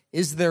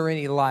 is there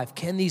any life?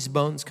 Can these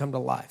bones come to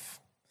life?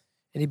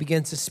 And he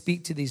begins to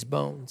speak to these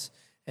bones.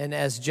 And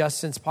as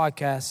Justin's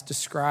podcast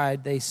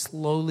described, they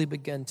slowly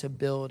begin to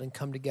build and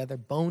come together,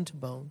 bone to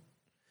bone,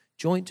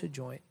 joint to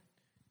joint,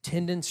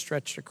 tendons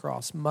stretched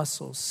across,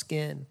 muscles,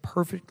 skin,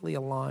 perfectly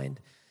aligned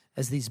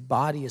as these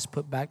body is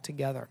put back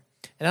together.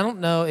 And I don't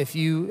know if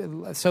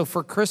so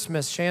for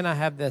Christmas, Shay and I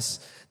have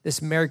this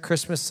Merry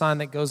Christmas sign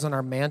that goes on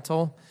our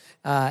mantle.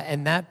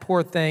 And that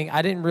poor thing,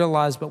 I didn't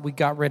realize, but we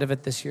got rid of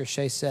it this year,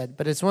 Shay said.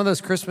 But it's one of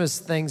those Christmas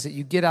things that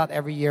you get out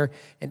every year,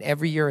 and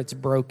every year it's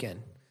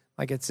broken.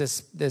 Like it's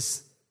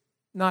this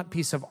not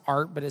piece of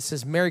art, but it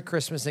says Merry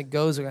Christmas, and it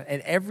goes.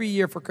 And every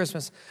year for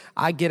Christmas,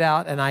 I get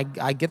out and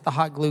I get the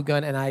hot glue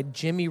gun and I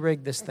jimmy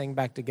rig this thing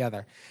back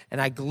together. And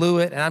I glue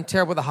it, and I'm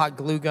terrible with the hot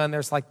glue gun.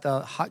 There's like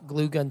the hot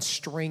glue gun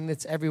string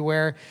that's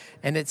everywhere.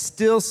 And it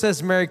still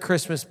says Merry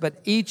Christmas,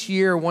 but each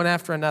year, one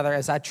after another,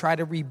 as I try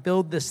to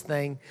rebuild this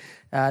thing,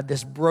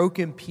 this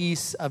broken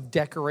piece of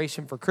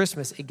decoration for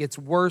Christmas, it gets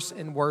worse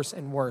and worse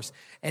and worse.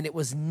 And it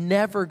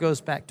never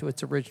goes back to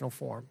its original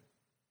form.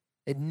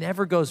 It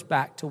never goes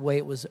back to the way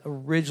it was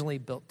originally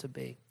built to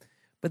be.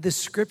 But this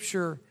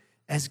scripture,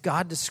 as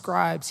God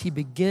describes, he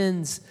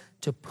begins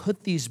to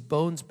put these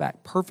bones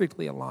back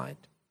perfectly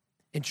aligned.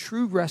 And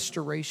true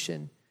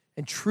restoration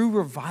and true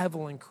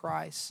revival in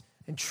Christ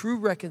and true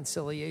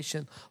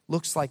reconciliation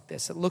looks like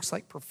this. It looks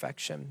like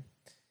perfection.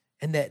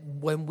 And that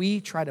when we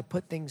try to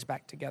put things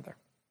back together,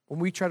 when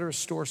we try to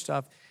restore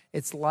stuff,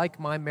 it's like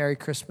my Merry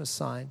Christmas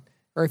sign.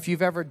 Or if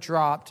you've ever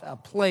dropped a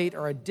plate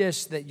or a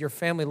dish that your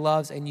family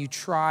loves and you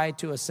try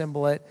to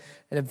assemble it,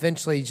 and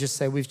eventually you just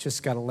say, we've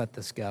just got to let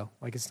this go.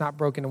 Like, it's not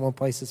broken in one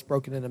place, it's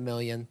broken in a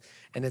million,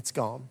 and it's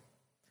gone.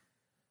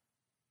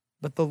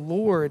 But the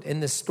Lord,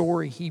 in this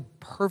story, he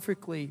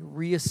perfectly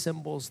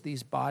reassembles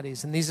these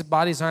bodies. And these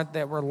bodies aren't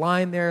that were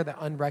lying there, they're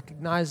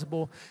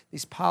unrecognizable,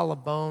 these pile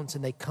of bones,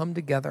 and they come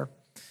together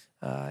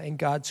in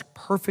God's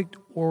perfect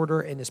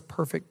order and his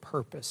perfect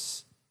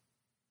purpose.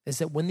 Is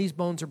that when these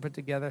bones are put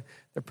together,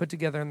 they're put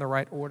together in the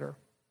right order.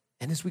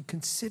 And as we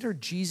consider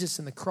Jesus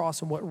and the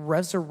cross and what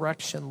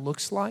resurrection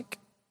looks like,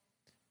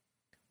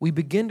 we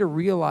begin to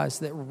realize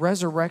that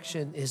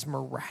resurrection is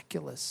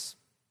miraculous.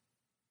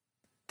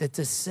 That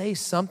to say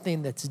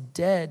something that's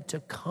dead to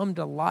come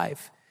to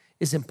life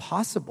is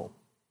impossible.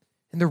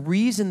 And the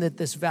reason that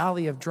this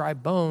valley of dry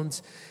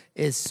bones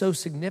is so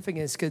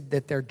significant is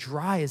that they're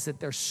dry, is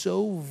that they're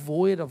so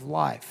void of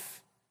life.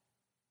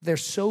 They're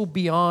so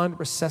beyond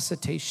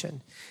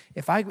resuscitation.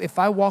 If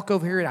I walk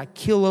over here and I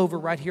keel over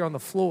right here on the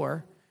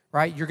floor,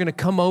 right, you're going to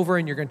come over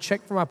and you're going to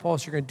check for my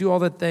pulse. You're going to do all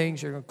the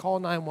things. You're going to call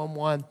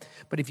 911.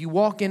 But if you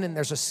walk in and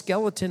there's a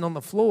skeleton on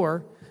the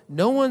floor,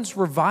 no one's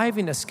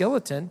reviving a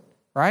skeleton,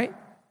 right?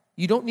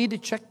 You don't need to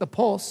check the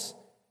pulse.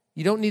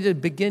 You don't need to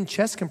begin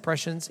chest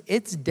compressions.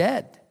 It's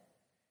dead,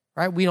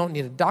 right? We don't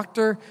need a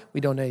doctor. We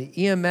don't need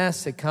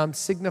EMS to come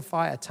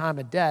signify a time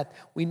of death.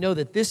 We know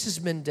that this has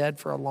been dead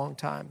for a long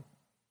time.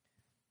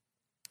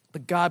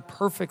 But God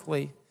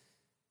perfectly,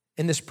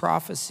 in this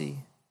prophecy,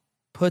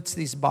 puts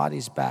these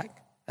bodies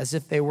back as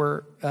if they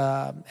were,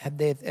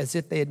 as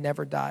if they had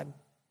never died,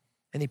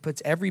 and he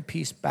puts every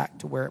piece back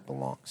to where it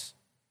belongs.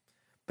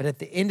 But at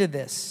the end of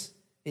this,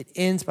 it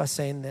ends by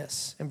saying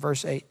this in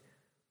verse 8: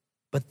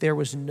 "But there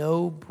was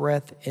no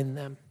breath in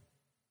them."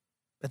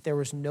 But there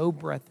was no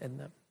breath in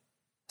them.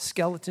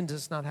 Skeleton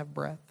does not have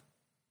breath.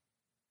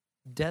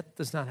 Death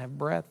does not have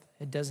breath.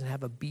 It doesn't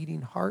have a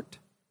beating heart.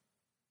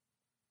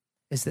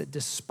 Is that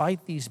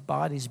despite these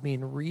bodies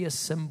being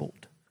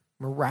reassembled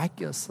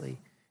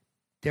miraculously,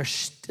 they're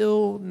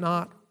still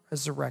not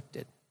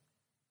resurrected.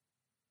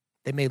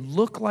 They may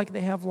look like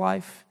they have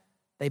life,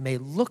 they may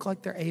look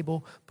like they're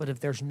able, but if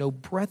there's no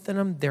breath in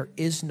them, there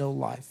is no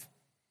life.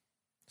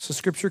 So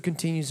Scripture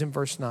continues in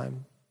verse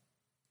 9.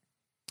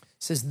 It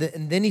says,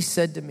 "And then he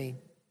said to me,"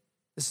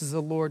 this is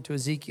the Lord to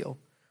Ezekiel,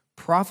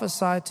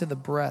 "Prophesy to the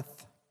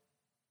breath.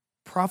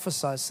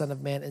 Prophesy, Son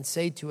of man, and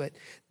say to it,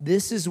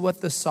 this is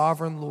what the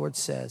sovereign Lord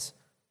says.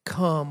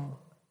 Come,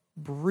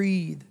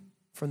 breathe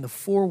from the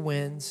four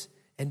winds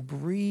and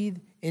breathe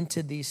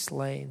into these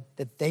slain,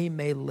 that they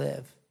may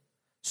live.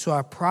 So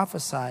I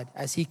prophesied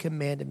as he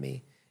commanded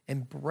me,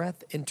 and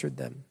breath entered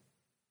them.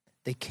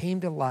 They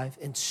came to life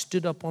and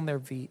stood up on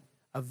their feet,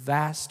 a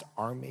vast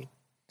army."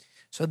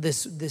 So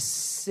this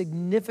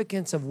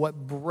significance of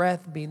what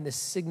breath being the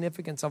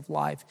significance of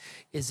life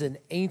is an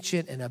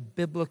ancient and a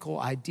biblical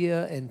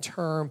idea and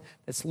term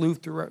that's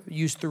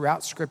used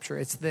throughout Scripture.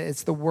 It's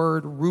the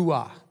word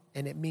ruach,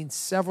 and it means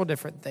several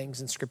different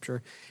things in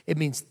Scripture. It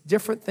means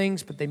different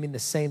things, but they mean the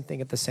same thing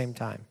at the same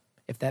time,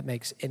 if that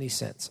makes any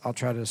sense. I'll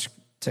try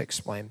to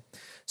explain.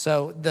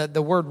 So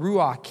the word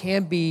ruach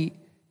can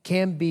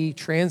be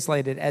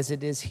translated as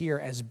it is here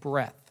as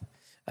breath.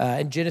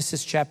 In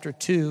Genesis chapter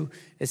 2,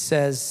 it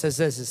says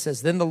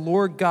this, "Then the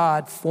Lord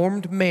God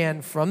formed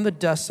man from the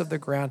dust of the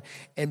ground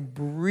and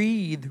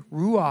breathed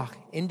ruach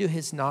into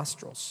his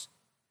nostrils,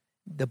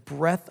 the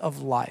breath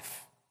of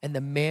life, and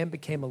the man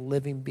became a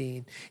living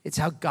being." It's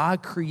how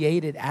God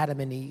created Adam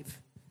and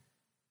Eve.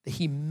 That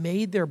he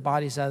made their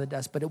bodies out of the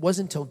dust, but it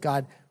wasn't until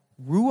God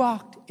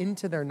ruached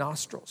into their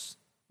nostrils,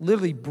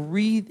 literally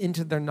breathed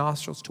into their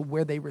nostrils to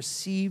where they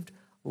received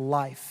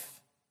life.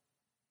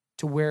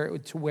 To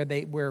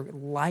where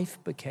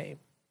life became.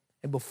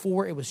 And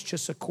before it was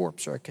just a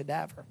corpse or a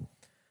cadaver.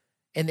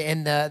 And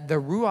the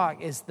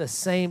ruach is the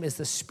same as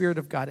the Spirit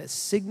of God. It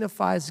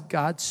signifies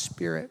God's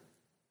Spirit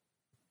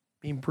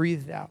being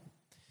breathed out.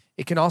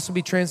 It can also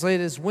be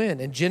translated as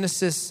wind. In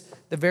Genesis,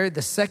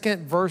 the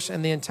second verse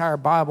in the entire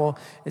Bible,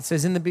 it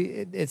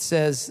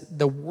says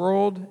the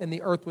world and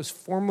the earth was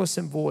formless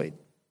and void.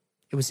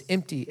 It was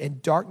empty,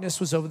 and darkness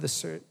was over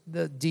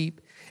the deep.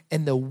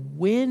 And the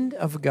wind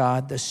of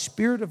God, the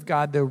Spirit of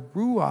God, the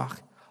ruach,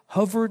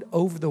 hovered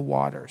over the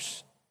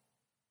waters.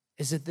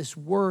 Is that this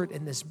word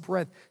and this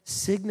breath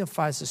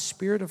signifies the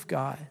Spirit of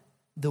God,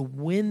 the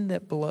wind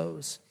that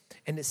blows.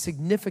 And it's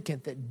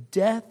significant that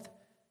death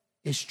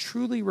is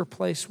truly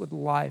replaced with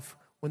life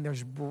when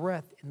there's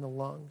breath in the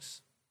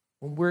lungs.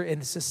 And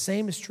it's the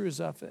same is true as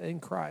in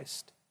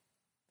Christ.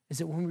 Is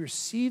that when we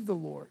receive the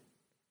Lord,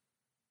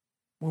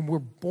 when we're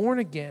born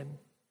again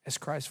as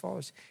Christ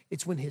followers,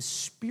 it's when his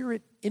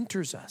Spirit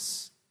enters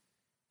us.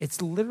 It's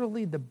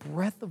literally the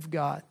breath of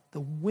God, the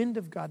wind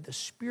of God, the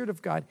Spirit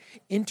of God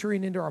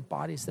entering into our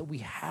bodies that we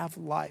have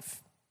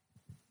life.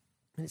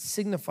 And it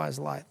signifies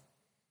life.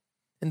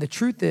 And the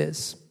truth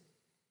is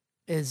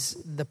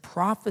is the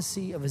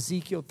prophecy of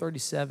Ezekiel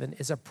 37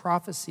 is a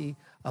prophecy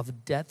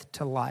of death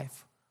to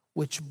life,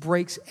 which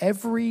breaks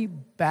every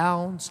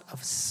bounds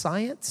of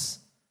science,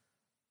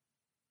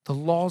 the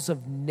laws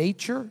of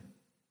nature.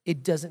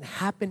 It doesn't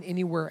happen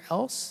anywhere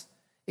else.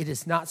 It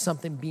is not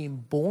something being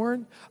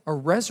born. A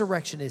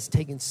resurrection is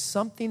taking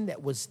something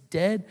that was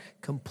dead,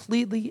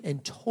 completely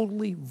and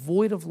totally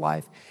void of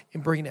life,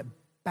 and bringing it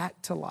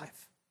back to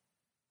life.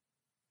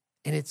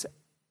 And it's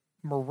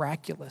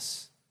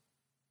miraculous.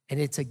 And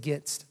it's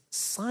against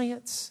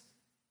science.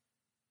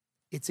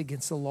 It's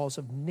against the laws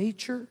of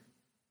nature.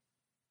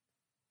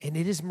 And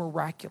it is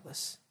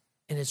miraculous.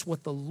 And it's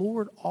what the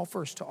Lord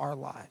offers to our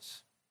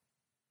lives.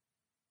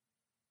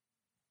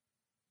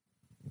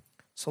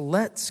 So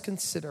let's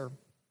consider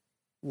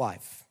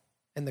life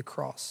and the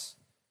cross.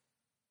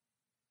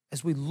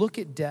 As we look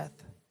at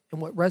death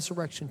and what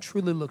resurrection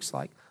truly looks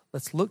like,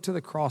 let's look to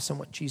the cross and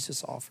what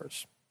Jesus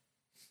offers.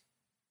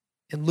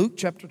 In Luke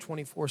chapter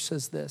 24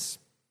 says this.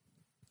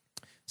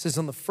 It says,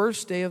 on the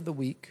first day of the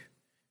week,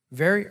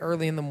 very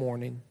early in the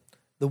morning,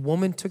 the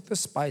woman took the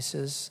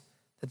spices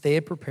that they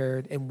had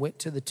prepared and went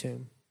to the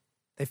tomb.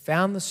 They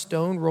found the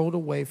stone rolled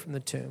away from the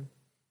tomb,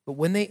 but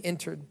when they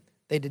entered,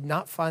 they did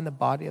not find the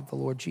body of the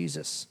Lord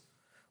Jesus.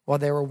 While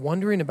they were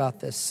wondering about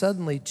this,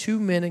 suddenly 2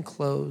 men in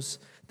clothes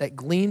that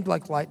gleamed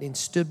like lightning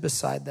stood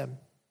beside them.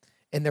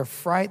 In their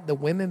fright, the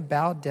women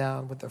bowed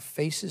down with their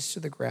faces to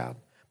the ground.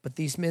 But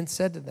these men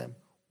said to them,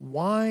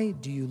 why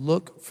do you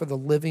look for the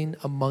living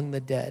among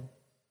the dead?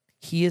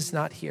 He is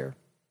not here.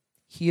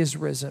 He is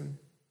risen.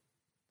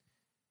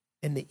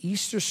 And the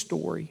Easter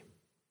story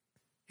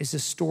is a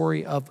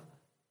story of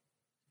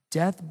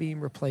death being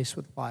replaced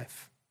with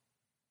life.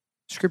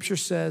 Scripture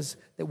says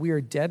that we are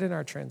dead in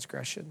our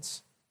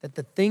transgressions, that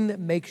the thing that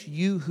makes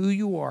you who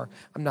you are,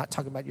 I'm not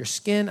talking about your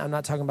skin, I'm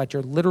not talking about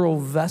your literal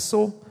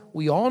vessel.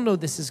 We all know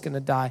this is going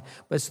to die,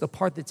 but it's the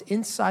part that's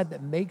inside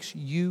that makes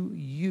you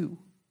you.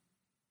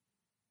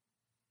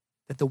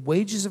 That the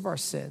wages of our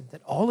sin,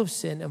 that all of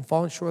sin and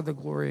falling short of the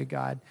glory of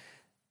God,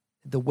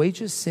 the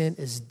wages of sin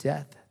is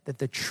death, that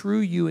the true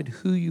you and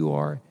who you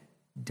are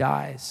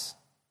dies.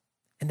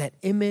 And that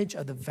image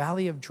of the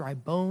valley of dry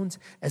bones,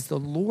 as the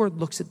Lord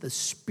looks at the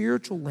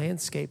spiritual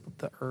landscape of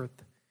the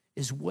earth,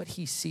 is what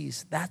he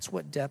sees. That's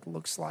what death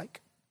looks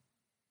like.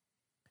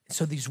 And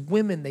so these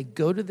women, they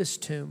go to this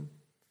tomb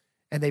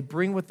and they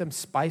bring with them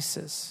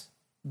spices.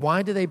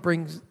 Why do they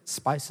bring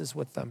spices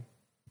with them?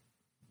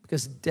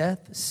 Because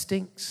death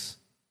stinks.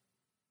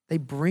 They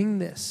bring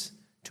this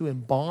to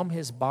embalm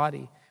his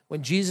body.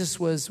 When Jesus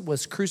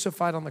was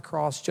crucified on the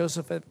cross,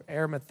 Joseph of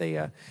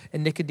Arimathea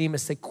and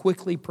Nicodemus, they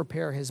quickly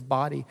prepare his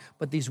body.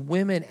 But these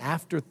women,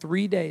 after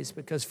 3 days,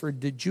 because for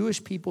the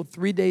Jewish people,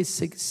 3 days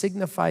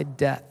signified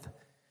death,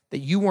 that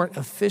you weren't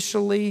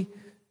officially,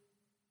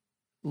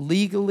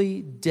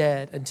 legally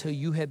dead until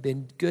you had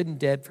been good and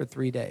dead for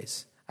 3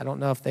 days. I don't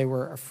know if they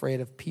were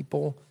afraid of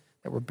people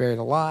that were buried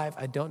alive.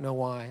 I don't know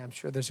why. I'm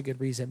sure there's a good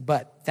reason.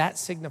 But that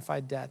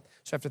signified death.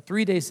 So after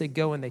 3 days, they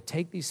go and they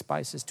take these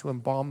spices to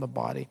embalm the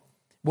body.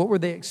 What were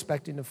they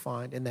expecting to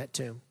find in that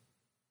tomb?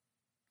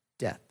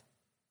 Death.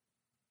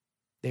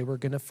 They were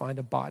going to find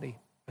a body,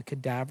 a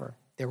cadaver.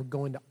 They were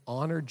going to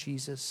honor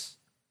Jesus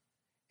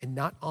and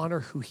not honor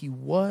who he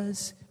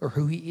was or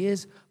who he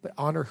is, but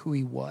honor who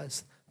he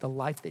was, the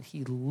life that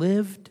he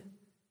lived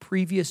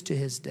previous to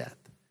his death.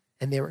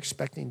 And they were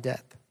expecting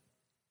death.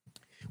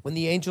 When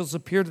the angels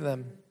appeared to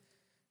them,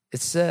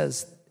 it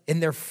says, in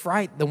their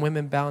fright, the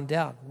women bowed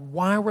down.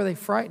 Why were they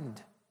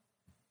frightened?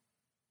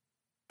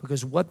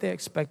 Because what they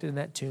expected in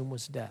that tomb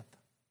was death.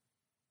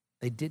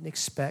 They didn't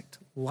expect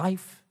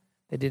life.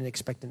 They didn't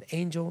expect an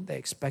angel. They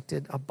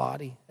expected a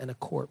body and a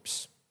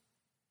corpse.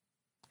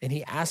 And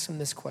he asked them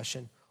this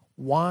question,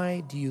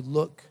 why do you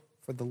look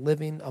for the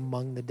living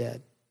among the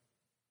dead?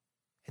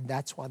 And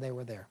that's why they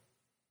were there.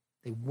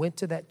 They went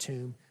to that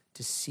tomb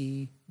to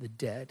see the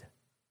dead,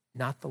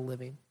 not the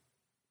living.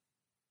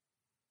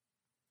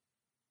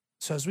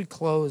 So as we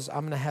close,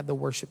 I'm going to have the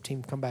worship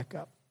team come back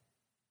up.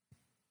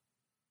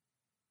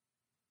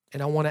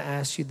 And I want to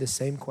ask you the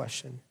same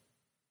question.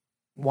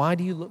 Why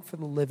do you look for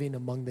the living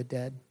among the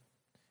dead?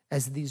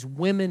 As these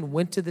women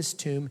went to this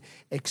tomb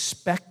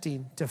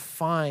expecting to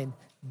find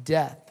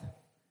death,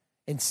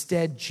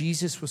 instead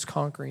Jesus was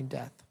conquering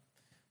death.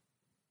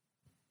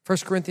 1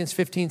 Corinthians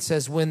 15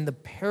 says, when the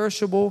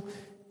perishable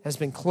has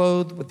been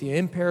clothed with the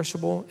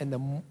imperishable and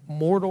the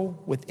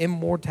mortal with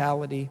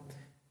immortality,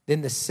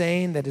 then the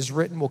saying that is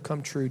written will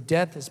come true.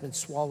 Death has been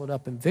swallowed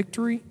up in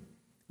victory.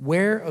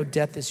 Where, O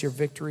death, is your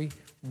victory?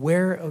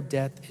 Where, O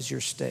death, is your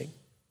sting?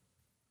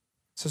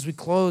 So as we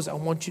close, I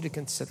want you to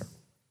consider,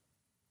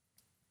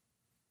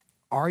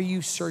 are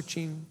you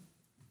searching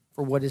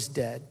for what is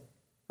dead,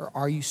 or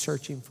are you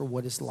searching for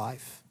what is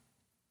life?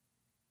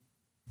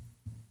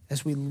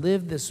 As we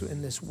live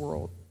in this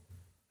world,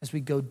 as we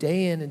go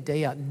day in and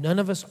day out, none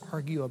of us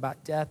argue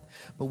about death,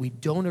 but we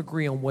don't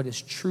agree on what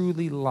is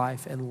truly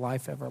life and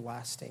life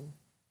everlasting.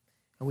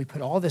 And we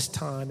put all this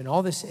time and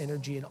all this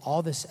energy and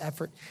all this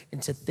effort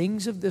into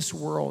things of this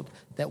world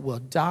that will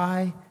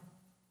die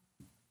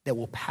that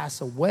will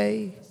pass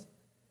away,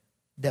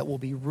 that will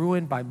be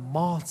ruined by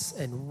moths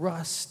and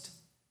rust,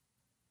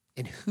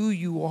 and who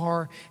you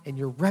are and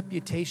your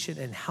reputation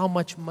and how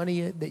much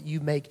money that you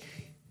make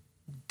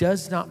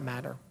does not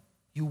matter.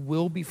 You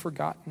will be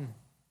forgotten.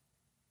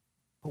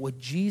 But what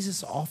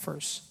Jesus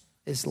offers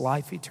is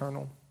life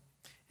eternal.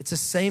 It's the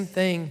same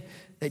thing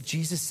that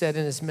Jesus said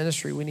in his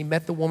ministry when he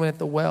met the woman at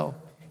the well.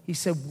 He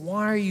said,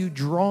 why are you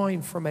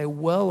drawing from a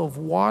well of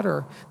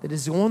water that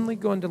is only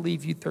going to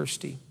leave you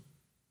thirsty?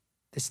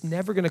 That's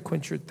never going to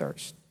quench your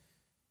thirst.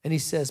 And he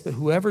says, but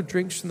whoever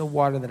drinks from the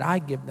water that I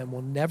give them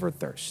will never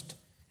thirst.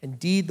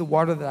 Indeed, the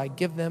water that I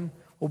give them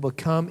will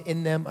become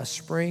in them a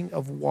spring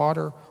of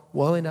water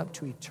welling up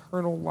to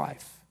eternal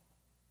life.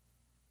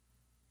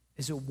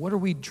 Is it what are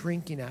we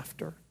drinking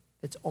after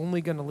that's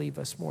only going to leave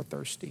us more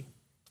thirsty,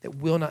 that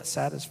will not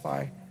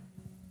satisfy?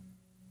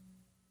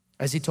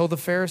 As he told the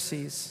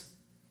Pharisees,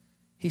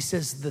 he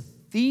says, the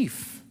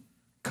thief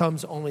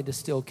comes only to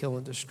steal, kill,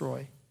 and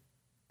destroy,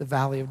 the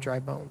valley of dry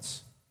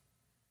bones.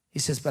 He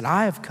says, but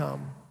I have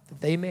come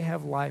that they may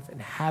have life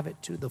and have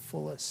it to the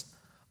fullest.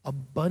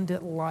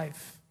 Abundant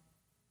life.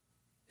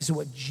 So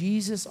what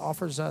Jesus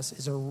offers us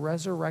is a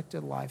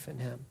resurrected life in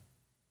him,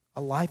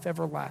 a life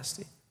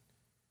everlasting.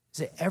 Is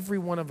that every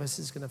one of us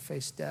is going to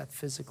face death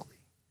physically.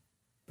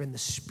 But in the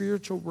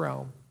spiritual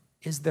realm,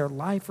 is there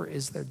life or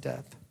is there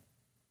death?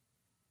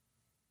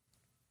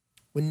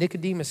 When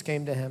Nicodemus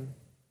came to him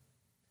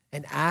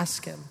and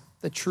asked him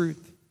the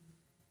truth,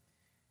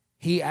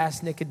 he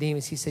asked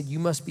Nicodemus, he said, you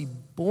must be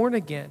born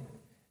again.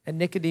 And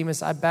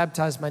Nicodemus, I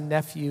baptized my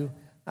nephew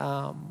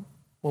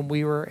when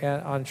we were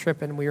on a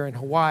trip and we were in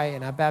Hawaii,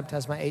 and I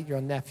baptized my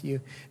 8-year-old nephew,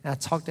 and I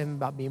talked to him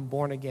about being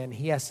born again.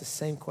 He asked the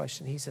same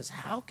question. He says,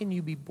 how can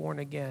you be born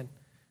again?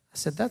 I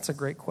said, that's a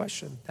great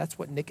question. That's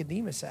what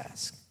Nicodemus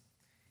asked.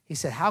 He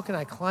said, how can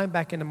I climb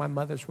back into my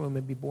mother's womb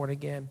and be born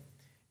again?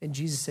 And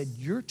Jesus said,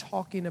 you're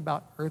talking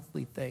about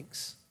earthly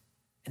things,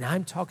 and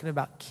I'm talking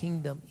about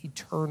kingdom,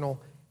 eternal,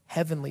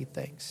 heavenly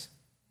things.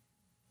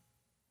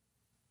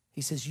 He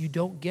says, you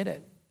don't get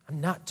it.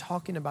 I'm not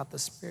talking about the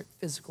spirit,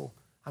 physical.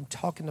 I'm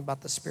talking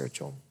about the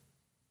spiritual.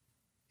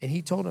 And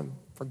he told him,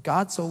 for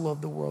God so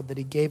loved the world that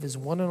he gave his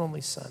one and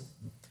only son,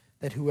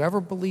 that whoever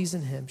believes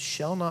in him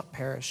shall not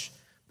perish,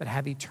 but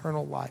have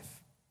eternal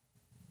life.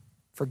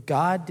 For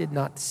God did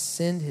not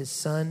send his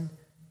son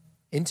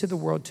into the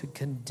world to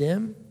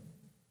condemn,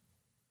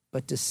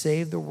 but to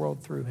save the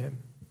world through him.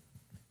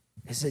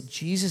 Is that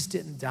Jesus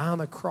didn't die on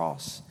the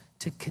cross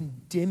to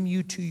condemn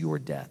you to your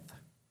death.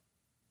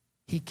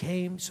 He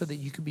came so that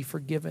you could be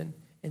forgiven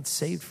and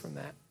saved from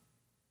that.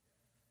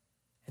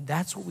 And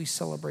that's what we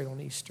celebrate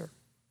on Easter.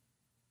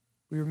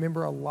 We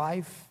remember a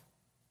life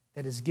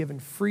that is given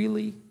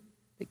freely,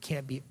 that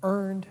can't be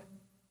earned,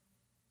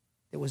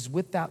 that was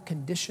without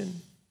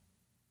condition.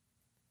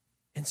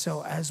 And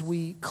so as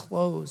we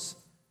close,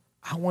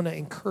 I want to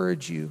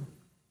encourage you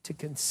to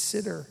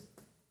consider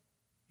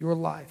your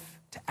life,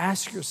 to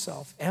ask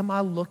yourself, am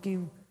I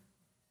looking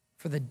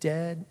for the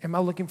dead? Am I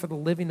looking for the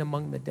living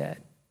among the dead?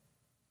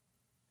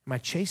 Am I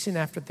chasing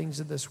after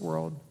things of this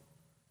world?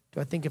 Do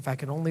I think if I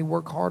could only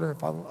work harder,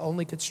 if I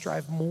only could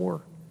strive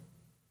more,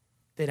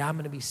 that I'm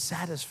going to be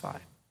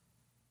satisfied?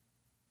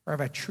 Or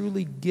have I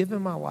truly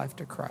given my life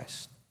to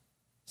Christ,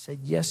 said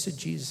yes to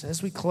Jesus?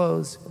 As we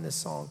close in this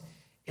song,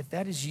 if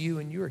that is you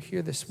and you are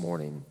here this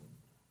morning,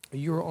 or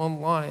you are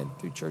online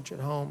through Church at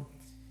Home,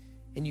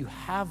 and you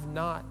have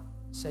not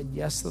said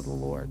yes to the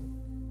Lord,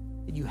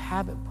 and you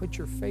haven't put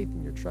your faith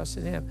and your trust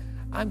in him,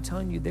 I'm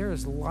telling you, there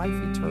is life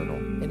eternal,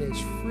 and it is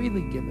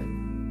freely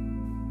given.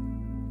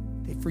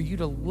 For you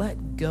to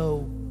let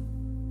go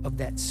of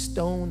that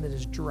stone that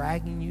is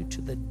dragging you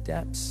to the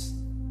depths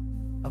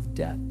of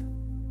death,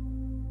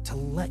 to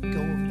let go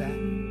of that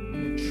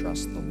and to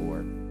trust the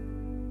Lord.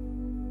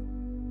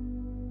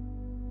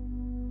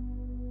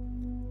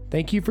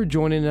 Thank you for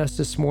joining us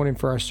this morning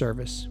for our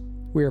service.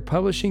 We are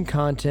publishing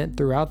content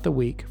throughout the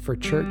week for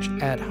Church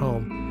at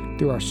Home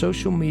through our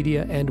social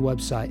media and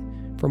website.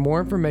 For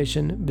more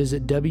information,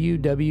 visit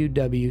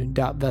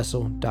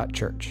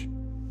www.vessel.church.